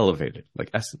elevated,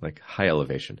 like high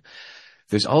elevation.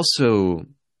 There's also,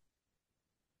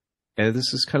 and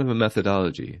this is kind of a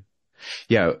methodology.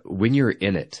 Yeah, when you're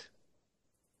in it,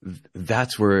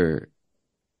 that's where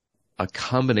a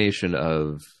combination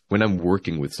of when I'm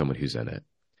working with someone who's in it,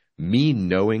 me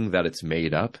knowing that it's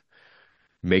made up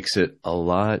makes it a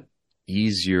lot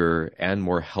easier and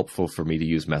more helpful for me to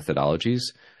use methodologies,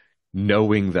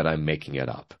 knowing that I'm making it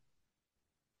up.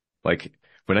 Like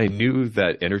when I knew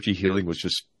that energy healing was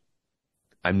just,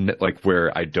 I'm like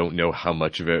where I don't know how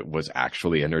much of it was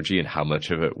actually energy and how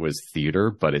much of it was theater,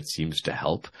 but it seems to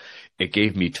help. It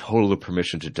gave me total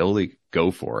permission to totally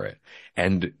go for it.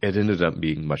 And it ended up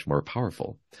being much more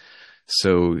powerful.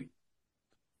 So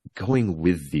going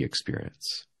with the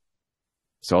experience.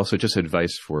 So also just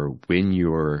advice for when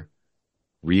you're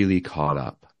really caught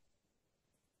up.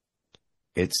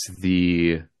 It's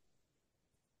the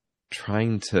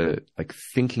trying to, like,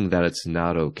 thinking that it's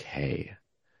not okay.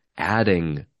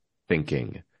 Adding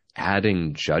thinking,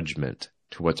 adding judgment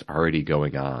to what's already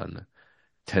going on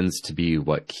tends to be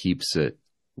what keeps it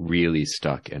really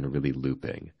stuck and really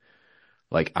looping.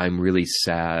 Like, I'm really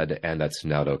sad and that's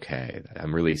not okay.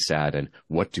 I'm really sad and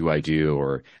what do I do?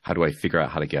 Or how do I figure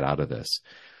out how to get out of this?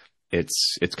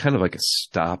 It's kind of like a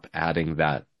stop adding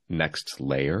that next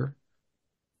layer.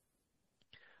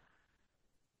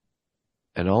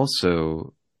 And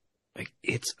also, like,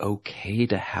 it's okay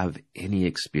to have any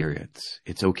experience.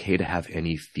 It's okay to have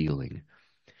any feeling.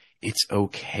 It's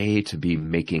okay to be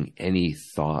making any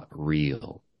thought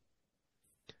real.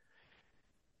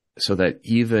 So that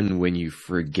even when you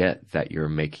forget that you're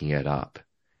making it up,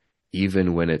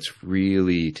 even when it's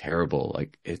really terrible,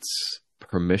 like, it's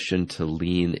permission to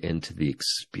lean into the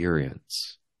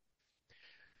experience.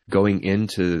 Going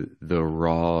into the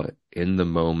raw, in the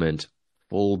moment,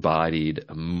 full-bodied,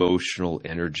 emotional,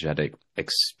 energetic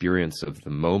experience of the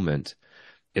moment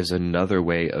is another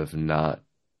way of not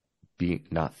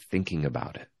thinking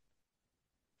about it.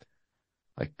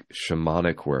 Like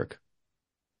shamanic work,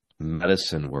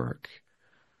 medicine work,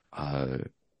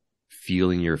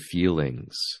 feeling your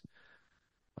feelings.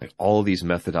 Like all these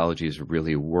methodologies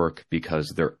really work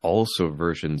because they're also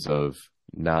versions of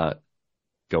not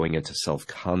going into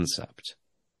self-concept.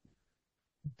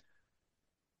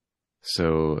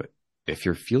 So if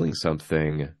you're feeling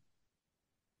something,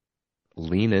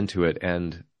 lean into it.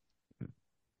 And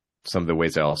some of the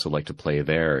ways I also like to play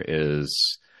there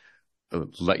is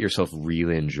let yourself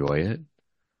really enjoy it.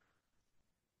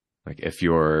 Like if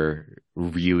you're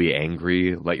really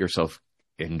angry, let yourself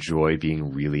enjoy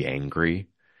being really angry. You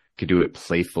can do it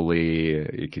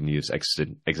playfully. You can use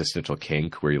existential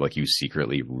kink where you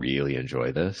secretly really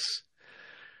enjoy this.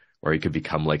 Or you could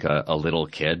become like a little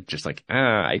kid, just like,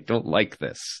 I don't like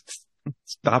this.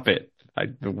 Stop it.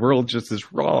 The world just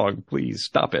is wrong. Please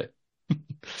stop it.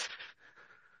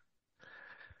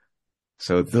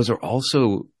 So those are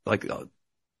also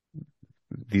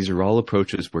these are all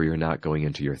approaches where you're not going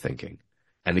into your thinking.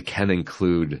 And it can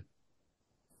include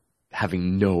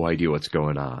having no idea what's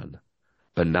going on,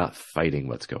 but not fighting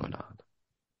what's going on.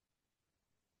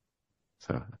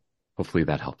 So hopefully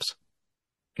that helps.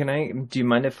 Do you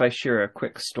mind if I share a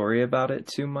quick story about it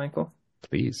too, Michael?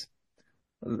 Please.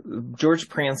 George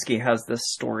Pransky has this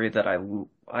story that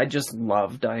I just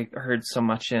loved. I heard so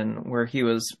much in where he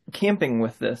was camping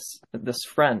with this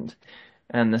friend.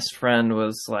 And this friend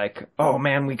was like, oh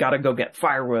man, we gotta go get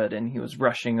firewood. And he was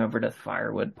rushing over to the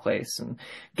firewood place and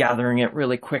gathering it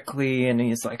really quickly. And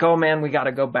he's like, oh man, we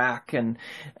gotta go back and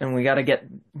we gotta get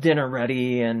dinner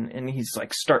ready. And he's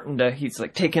like he's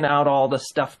like taking out all the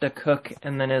stuff to cook.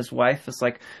 And then his wife is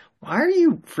like, why are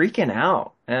you freaking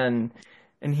out? And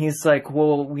he's like,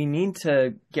 well, we need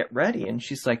to get ready. And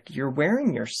she's like, you're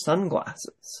wearing your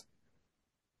sunglasses.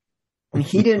 And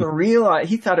he didn't realize,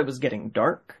 he thought it was getting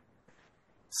dark.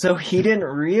 So he didn't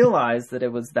realize that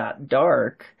it was that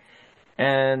dark.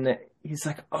 And he's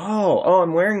like, oh,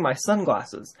 I'm wearing my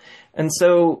sunglasses. And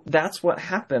so that's what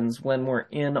happens when we're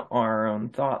in our own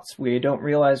thoughts. We don't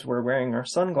realize we're wearing our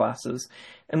sunglasses.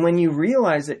 And when you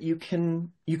realize it, you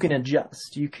can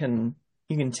adjust. You can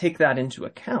take that into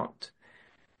account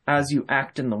as you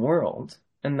act in the world.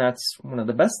 And that's one of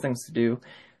the best things to do.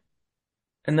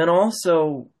 And then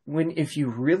also, if you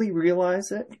really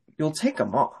realize it, you'll take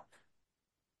them off.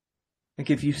 Like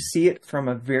if you see it from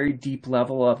a very deep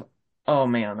level of, oh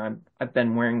man, I've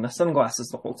been wearing the sunglasses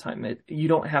the whole time. You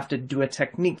don't have to do a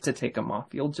technique to take them off.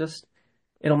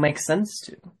 It'll make sense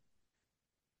to.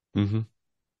 Mm-hmm.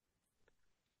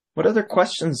 What other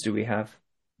questions do we have?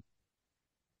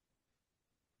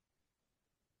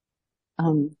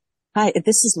 Hi,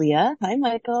 this is Leah. Hi,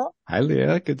 Michael. Hi,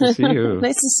 Leah. Good to see you.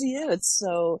 Nice to see you. It's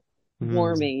so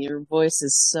warming. Your voice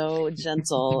is so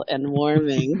gentle and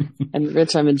warming. And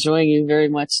Rich, I'm enjoying you very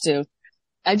much too.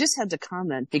 I just had to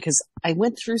comment because I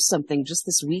went through something just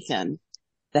this weekend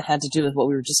that had to do with what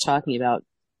we were just talking about.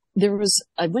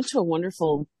 I went to a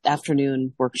wonderful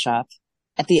afternoon workshop.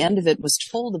 At the end of it was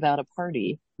told about a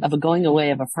party of a going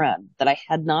away of a friend that I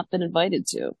had not been invited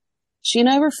to. She and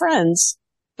I were friends,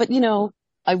 but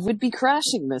I would be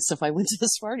crashing this if I went to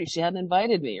this party. She hadn't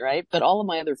invited me, right? But all of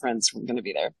my other friends were going to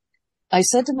be there. I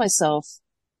said to myself,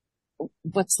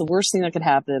 what's the worst thing that could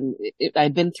happen?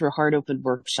 I'd been through a hard open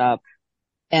workshop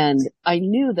and I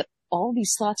knew that all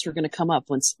these thoughts were going to come up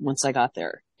once I got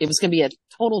there. It was going to be a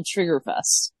total trigger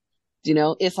fest,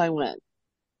 if I went.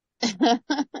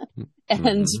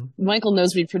 And Michael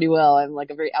knows me pretty well. I'm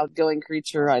like a very outgoing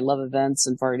creature. I love events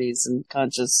and parties and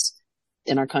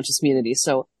in our conscious community.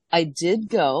 So I did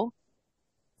go.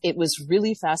 It was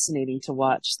really fascinating to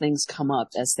watch things come up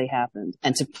as they happened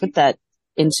and to put that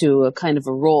into a kind of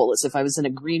a role as if I was in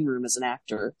a green room as an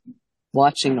actor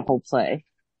watching the whole play.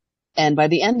 And by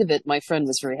the end of it, my friend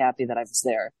was very happy that I was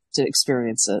there to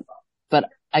experience it. But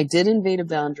I did invade a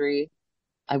boundary.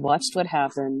 I watched what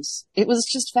happened. It was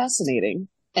just fascinating.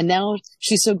 And now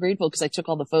she's so grateful because I took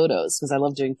all the photos because I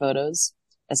love doing photos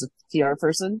as a PR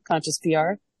person, conscious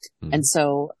PR. And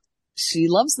so she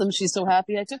loves them. She's so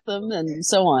happy I took them and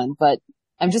so on. But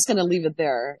I'm just going to leave it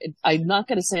there. I'm not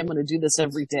going to say I'm going to do this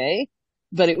every day,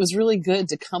 but it was really good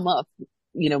to come up.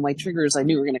 My triggers I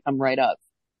knew were going to come right up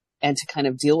and to kind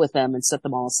of deal with them and set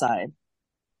them all aside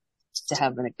to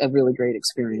have a really great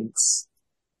experience.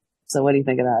 So what do you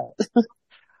think of that?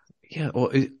 Yeah,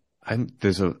 well,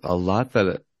 there's a lot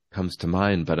that comes to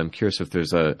mind, but I'm curious if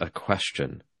there's a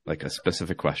question, like a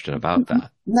specific question about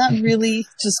that. Not really.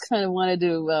 Just kind of wanted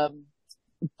to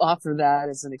offer that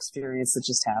as an experience that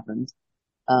just happened.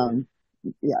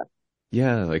 Yeah.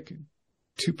 Yeah, like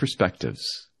two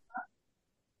perspectives.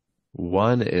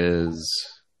 One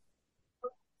is,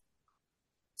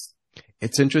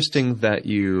 it's interesting that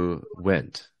you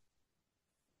went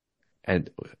and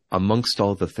amongst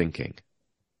all the thinking.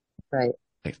 Right.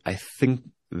 I think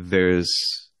there's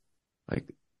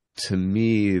to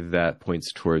me, that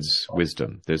points towards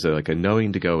wisdom. There's a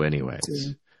knowing to go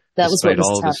anyways. That was what was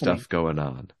all happening. the stuff going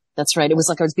on. That's right. It was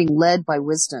like I was being led by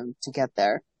wisdom to get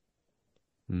there.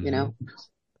 Mm-hmm.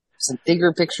 It's a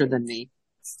bigger picture than me.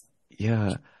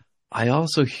 Yeah. I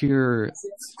also hear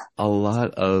a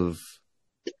lot of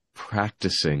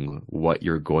practicing what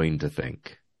you're going to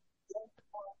think.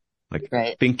 Like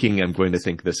Right. thinking I'm going to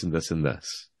think this and this and this.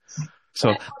 So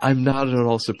Right. I'm not at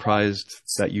all surprised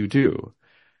that you do.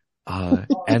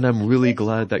 And I'm really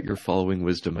glad that you're following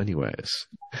wisdom anyways.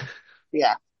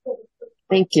 Yeah.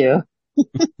 Thank you.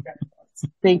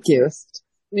 Thank you. It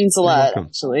means a You're lot, welcome.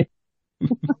 actually.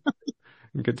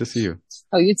 Good to see you.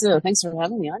 Oh, you too. Thanks for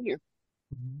having me on here.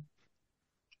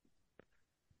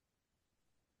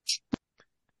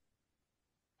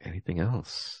 Anything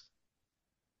else?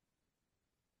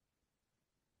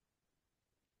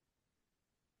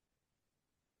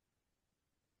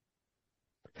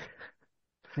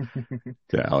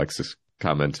 Yeah, Alex's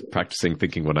comment, practicing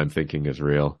thinking what I'm thinking is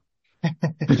real.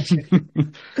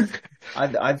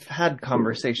 I've had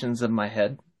conversations in my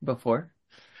head before.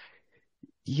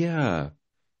 Yeah.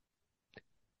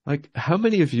 Like, how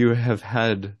many of you have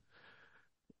had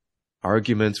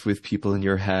arguments with people in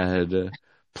your head,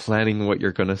 planning what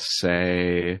you're going to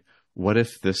say? What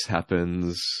if this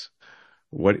happens?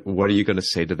 What are you going to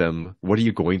say to them? What are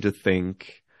you going to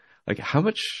think? Like, how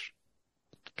much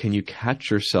can you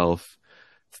catch yourself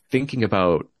thinking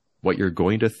about what you're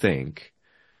going to think,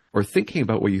 or thinking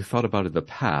about what you thought about in the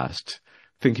past,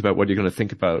 thinking about what you're going to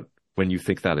think about when you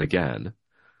think that again?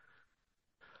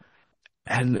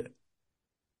 And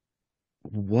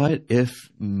what if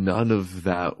none of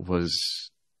that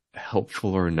was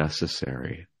helpful or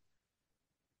necessary?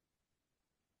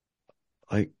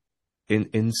 Like,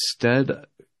 instead,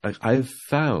 I've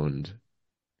found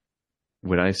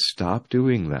when I stop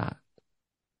doing that,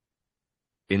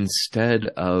 instead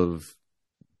of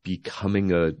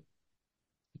becoming a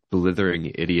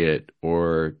blithering idiot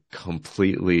or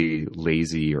completely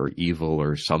lazy or evil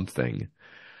or something,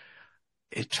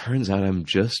 it turns out I'm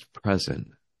just present.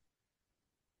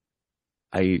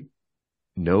 I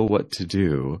know what to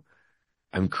do.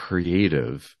 I'm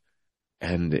creative.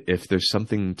 And if there's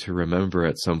something to remember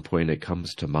at some point, it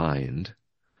comes to mind.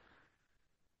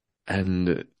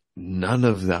 And none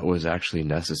of that was actually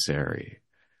necessary.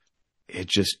 It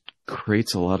just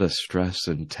creates a lot of stress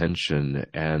and tension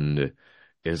and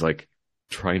is like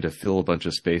trying to fill a bunch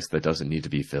of space that doesn't need to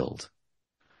be filled.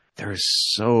 There is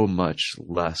so much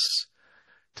less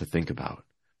to think about.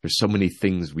 There's so many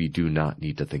things we do not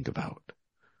need to think about.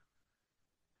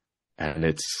 And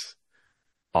it's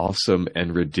awesome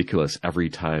and ridiculous every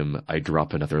time I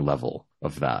drop another level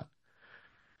of that.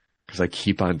 Because I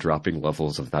keep on dropping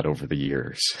levels of that over the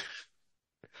years.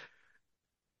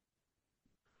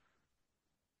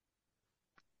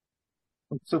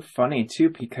 It's so funny too,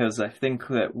 because I think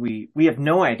that we have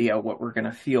no idea what we're going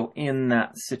to feel in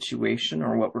that situation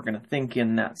or what we're going to think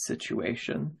in that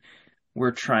situation.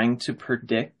 We're trying to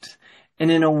predict, and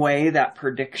in a way that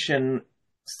prediction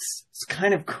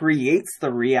kind of creates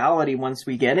the reality once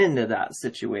we get into that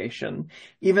situation,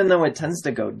 even though it tends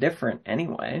to go different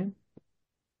anyway.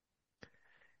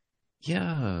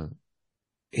 Yeah,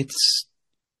 it's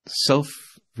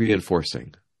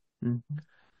self-reinforcing. Mm-hmm.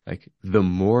 Like, the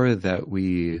more that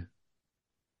we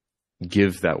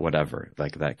give that whatever,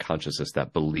 like that consciousness,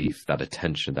 that belief, that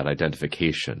attention, that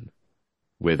identification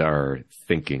with our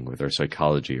thinking, with our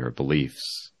psychology, our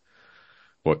beliefs,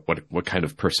 what kind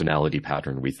of personality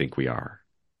pattern we think we are,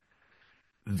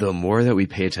 the more that we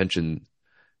pay attention,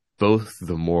 both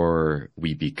the more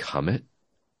we become it,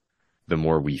 the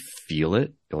more we feel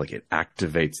it, like it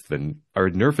activates our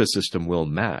nervous system will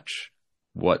match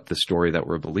what the story that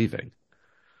we're believing.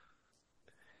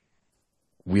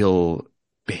 We'll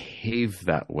behave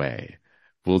that way.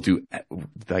 We'll do,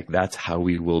 like, that's how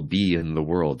we will be in the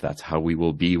world. That's how we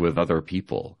will be with other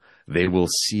people. They will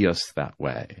see us that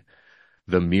way.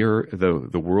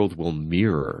 The world will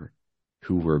mirror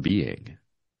who we're being.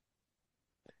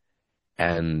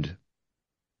 And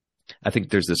I think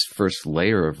there's this first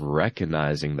layer of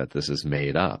recognizing that this is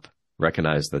made up,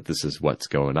 recognize that this is what's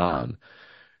going on,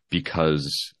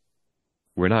 because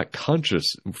we're not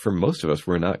conscious, for most of us,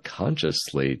 we're not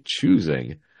consciously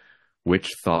choosing which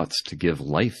thoughts to give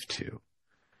life to.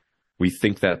 We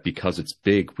think that because it's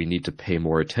big, we need to pay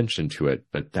more attention to it,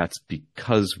 but that's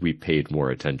because we paid more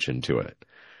attention to it.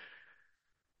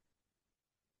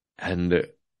 And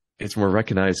it's more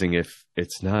recognizing if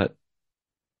it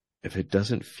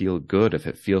doesn't feel good, if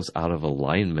it feels out of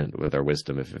alignment with our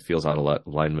wisdom, if it feels out of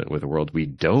alignment with the world, we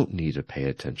don't need to pay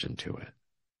attention to it.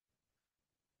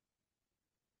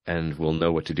 And we'll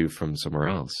know what to do from somewhere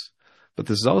else. But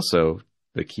this is also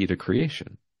the key to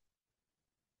creation.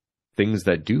 Things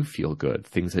that do feel good,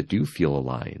 things that do feel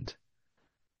aligned,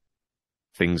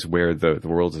 things where the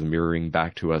world is mirroring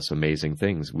back to us amazing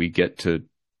things. We get to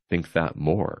think that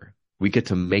more. We get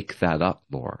to make that up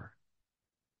more.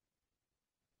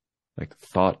 Like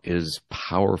thought is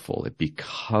powerful. It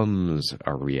becomes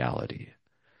a reality,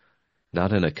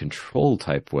 not in a control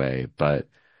type way, but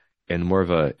in more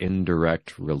of a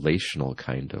indirect relational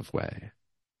kind of way.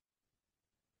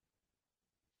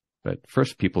 But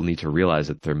first people need to realize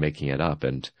that they're making it up,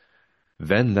 and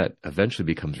then that eventually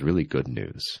becomes really good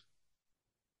news.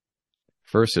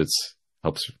 First, it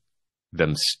helps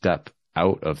them step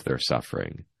out of their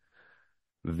suffering.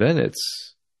 Then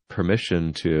it's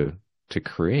permission to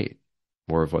create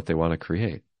more of what they want to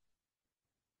create.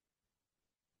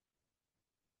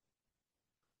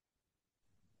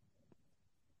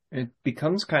 It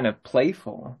becomes kind of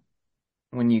playful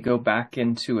when you go back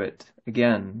into it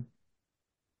again.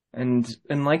 And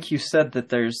like you said, that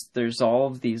there's all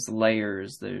of these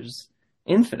layers, there's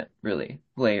infinite, really,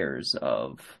 layers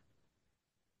of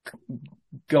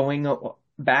going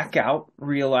back out,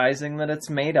 realizing that it's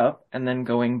made up, and then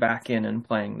going back in and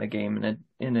playing the game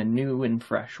in a new and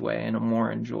fresh way, in a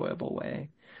more enjoyable way.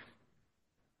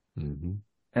 Mm-hmm.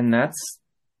 And that's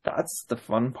the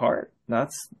fun part.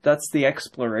 That's the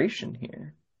exploration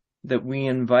here that we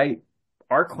invite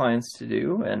our clients to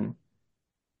do, and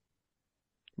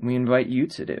we invite you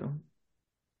to do.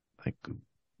 Like,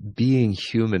 being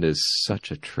human is such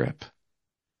a trip.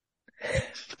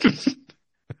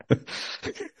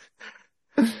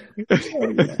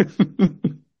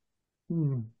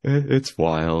 It's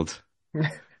wild.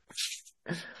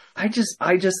 I just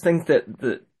think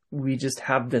that we just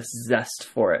have this zest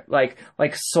for it, like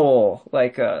soul,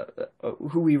 like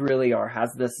who we really are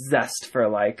has this zest for,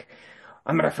 like,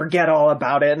 I'm gonna forget all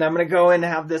about it and I'm gonna go and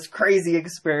have this crazy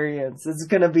experience. It's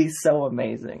gonna be so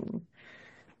amazing.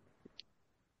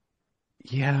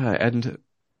 Yeah, and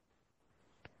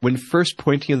when first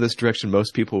pointing in this direction,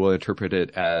 most people will interpret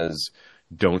it as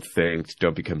don't think,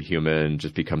 don't become human,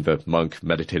 just become the monk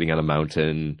meditating on a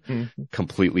mountain,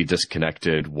 completely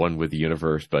disconnected, one with the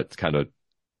universe, but kind of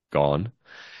gone.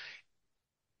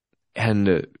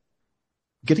 And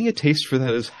getting a taste for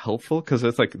that is helpful, because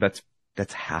it's like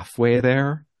that's halfway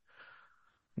there.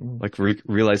 Like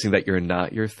realizing that you're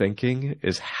not your thinking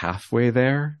is halfway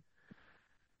there.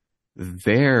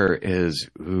 There is,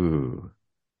 ooh,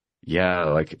 yeah,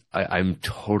 like I'm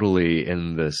totally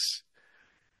in this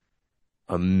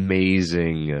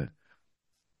amazing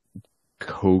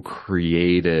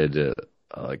co-created,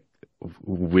 like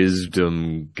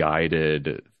wisdom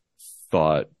guided,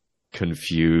 thought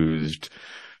confused,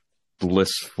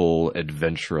 blissful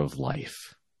adventure of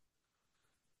life.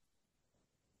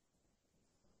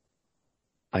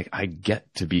 Like, I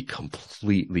get to be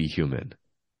completely human,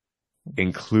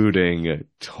 including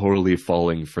totally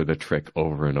falling for the trick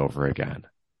over and over again.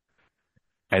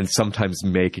 And sometimes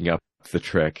making up the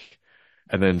trick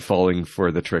and then falling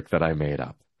for the trick that I made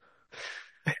up.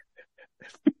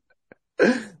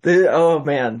 Oh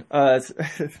man.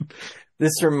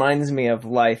 This reminds me of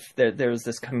life. There was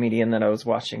this comedian that I was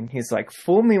watching. He's like,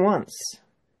 fool me once,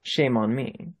 shame on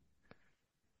me.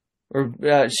 Or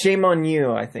shame on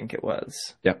you, I think it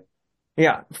was. Yep.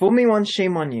 Yeah. Fool me once,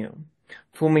 shame on you.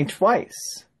 Fool me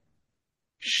twice,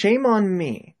 shame on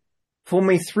me. Fool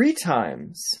me 3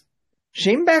 times,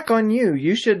 shame back on you.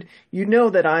 You know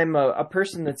that I'm a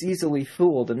person that's easily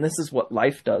fooled, and this is what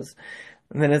life does.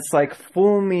 And then it's like,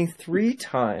 fool me 4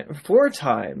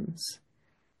 times.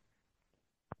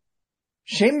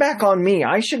 Shame back on me.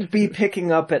 I should be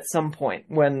picking up at some point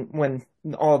when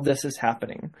all of this is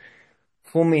happening.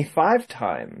 Fool me 5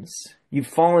 times. You've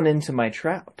fallen into my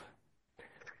trap.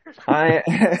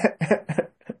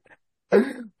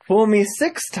 Fool me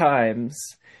 6 times.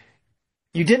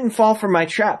 You didn't fall for my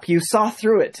trap. You saw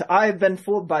through it. I've been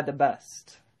fooled by the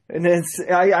best. And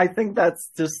I think that's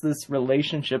just this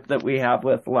relationship that we have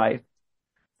with life.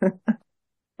 I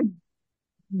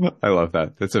love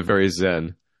that. It's a very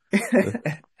Zen.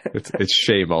 It's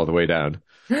shame all the way down.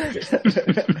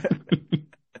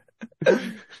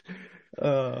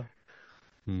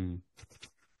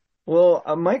 Well,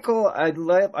 Michael, I'd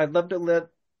love to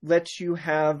let you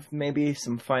have maybe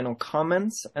some final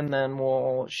comments, and then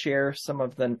we'll share some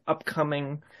of the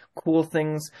upcoming cool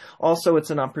things. Also, it's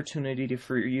an opportunity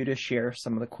for you to share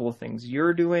some of the cool things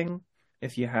you're doing,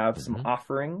 if you have some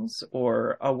offerings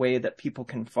or a way that people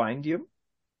can find you.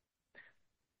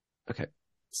 Okay.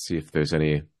 Let's see if there's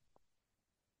any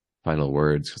final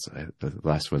words, because the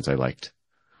last ones I liked.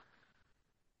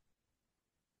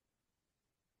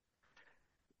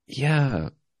 Yeah.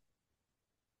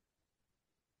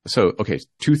 So, okay,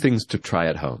 2 things to try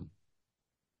at home,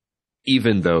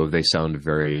 even though they sound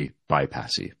very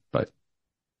bypassy, but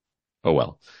oh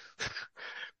well.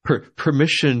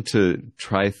 Permission to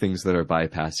try things that are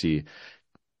bypassy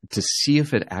to see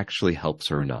if it actually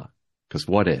helps or not. Because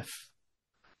what if?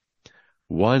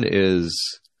 One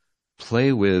is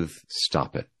play with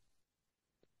stop it.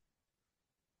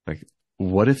 Like,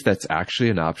 what if that's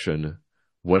actually an option?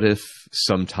 What if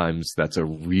sometimes that's a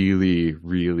really,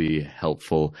 really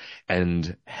helpful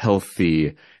and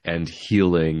healthy and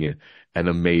healing and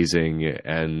amazing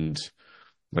and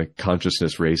like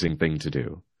consciousness raising thing to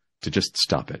do, to just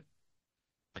stop it.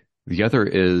 The other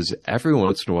is every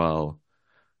once in a while,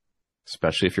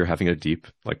 especially if you're having a deep,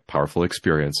 like powerful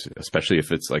experience, especially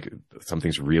if it's like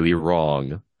something's really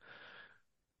wrong,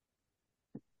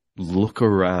 look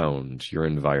around your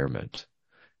environment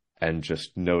and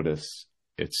just notice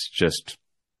it's just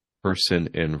person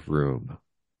in room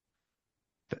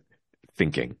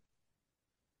thinking.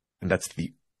 And that's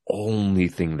the only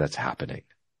thing that's happening.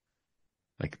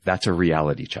 Like, that's a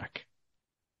reality check.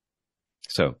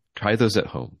 So try those at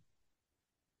home.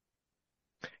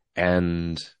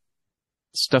 And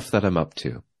stuff that I'm up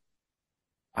to.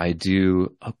 I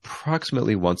do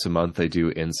approximately once a month, I do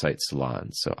Insight Salon.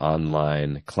 So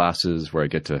online classes where I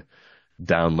get to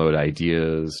download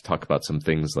ideas, talk about some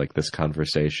things like this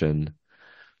conversation.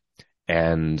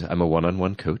 And I'm a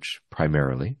one-on-one coach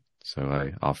primarily. So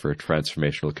I offer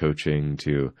transformational coaching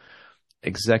to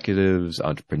executives,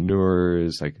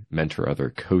 entrepreneurs, I mentor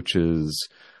other coaches,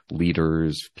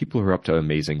 leaders, people who are up to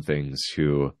amazing things,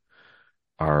 who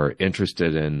are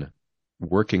interested in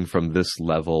working from this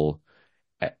level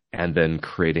and then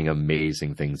creating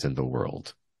amazing things in the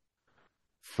world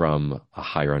from a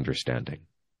higher understanding.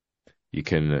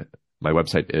 My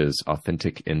website is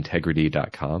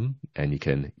AuthenticIntegrity.com, and you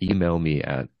can email me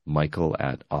at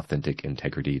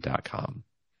michael@AuthenticIntegrity.com.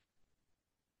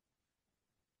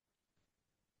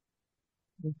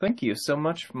 Thank you so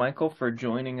much, Michael, for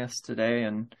joining us today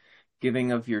and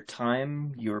giving of your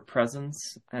time, your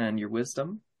presence, and your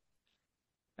wisdom.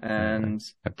 And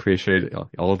I appreciate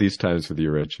all of these times with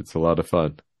you, Rich. It's a lot of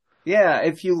fun. Yeah,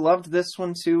 if you loved this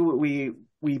one too, we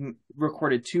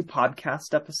recorded 2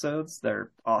 podcast episodes. They're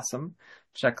awesome.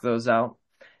 Check those out.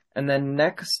 And then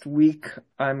next week,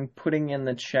 I'm putting in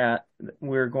the chat,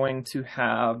 we're going to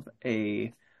have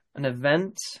an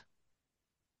event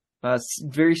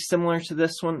very similar to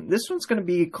this one. This one's going to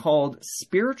be called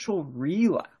Spiritual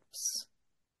Relapse.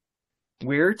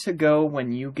 Where to go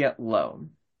when you get low.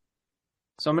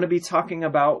 So I'm going to be talking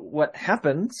about what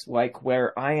happens, like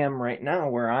where I am right now,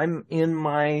 where I'm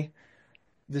in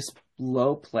this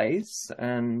low place,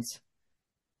 and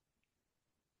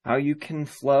how you can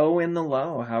flow in the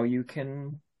low, how you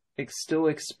can still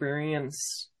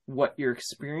experience what you're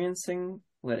experiencing,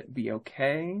 let it be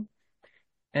okay.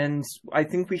 And I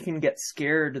think we can get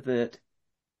scared that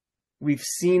we've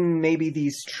seen maybe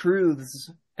these truths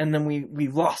and then we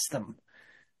lost them.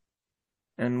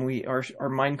 And our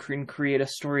mind can create a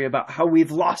story about how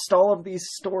we've lost all of these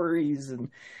stories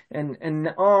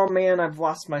and oh man, I've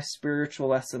lost my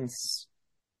spiritual essence.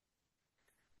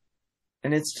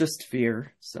 And it's just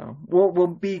fear. So we'll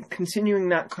be continuing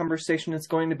that conversation. It's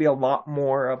going to be a lot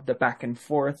more of the back and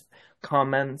forth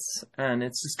comments, and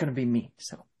it's just going to be me.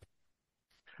 So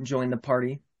join the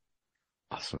party.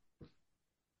 Awesome.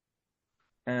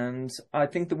 And I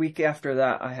think the week after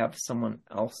that, I have someone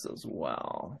else as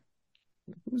well.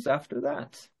 Who's after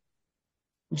that?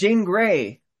 Jane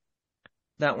Gray.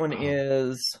 That one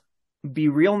is Be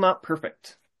Real, Not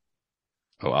Perfect.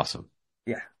 Oh, awesome.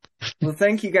 Yeah. Well,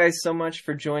 thank you guys so much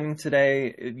for joining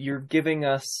today. You're giving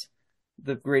us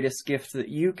the greatest gift that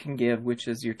you can give, which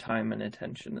is your time and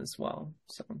attention as well.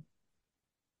 So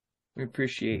we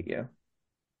appreciate you.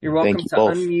 You're welcome to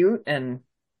unmute and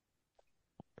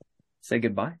say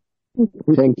goodbye.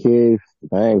 Thank you.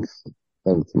 Thanks.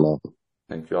 Thanks, Mark.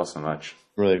 Thank you all so much.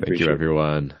 Really Thank appreciate you, it.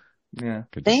 everyone. Yeah.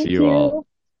 Good to Thank see you all.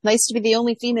 Nice to be the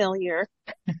only female here.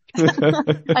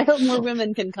 I hope more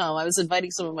women can come. I was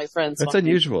inviting some of my friends. That's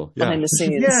unusual. Yeah. Behind the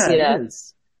scenes. Yeah, it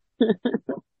is.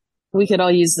 We could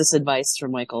all use this advice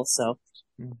from Michael, so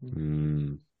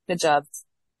good job.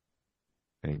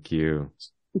 Thank you.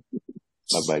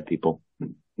 Bye-bye, people.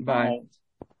 Bye.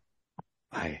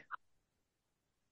 Bye.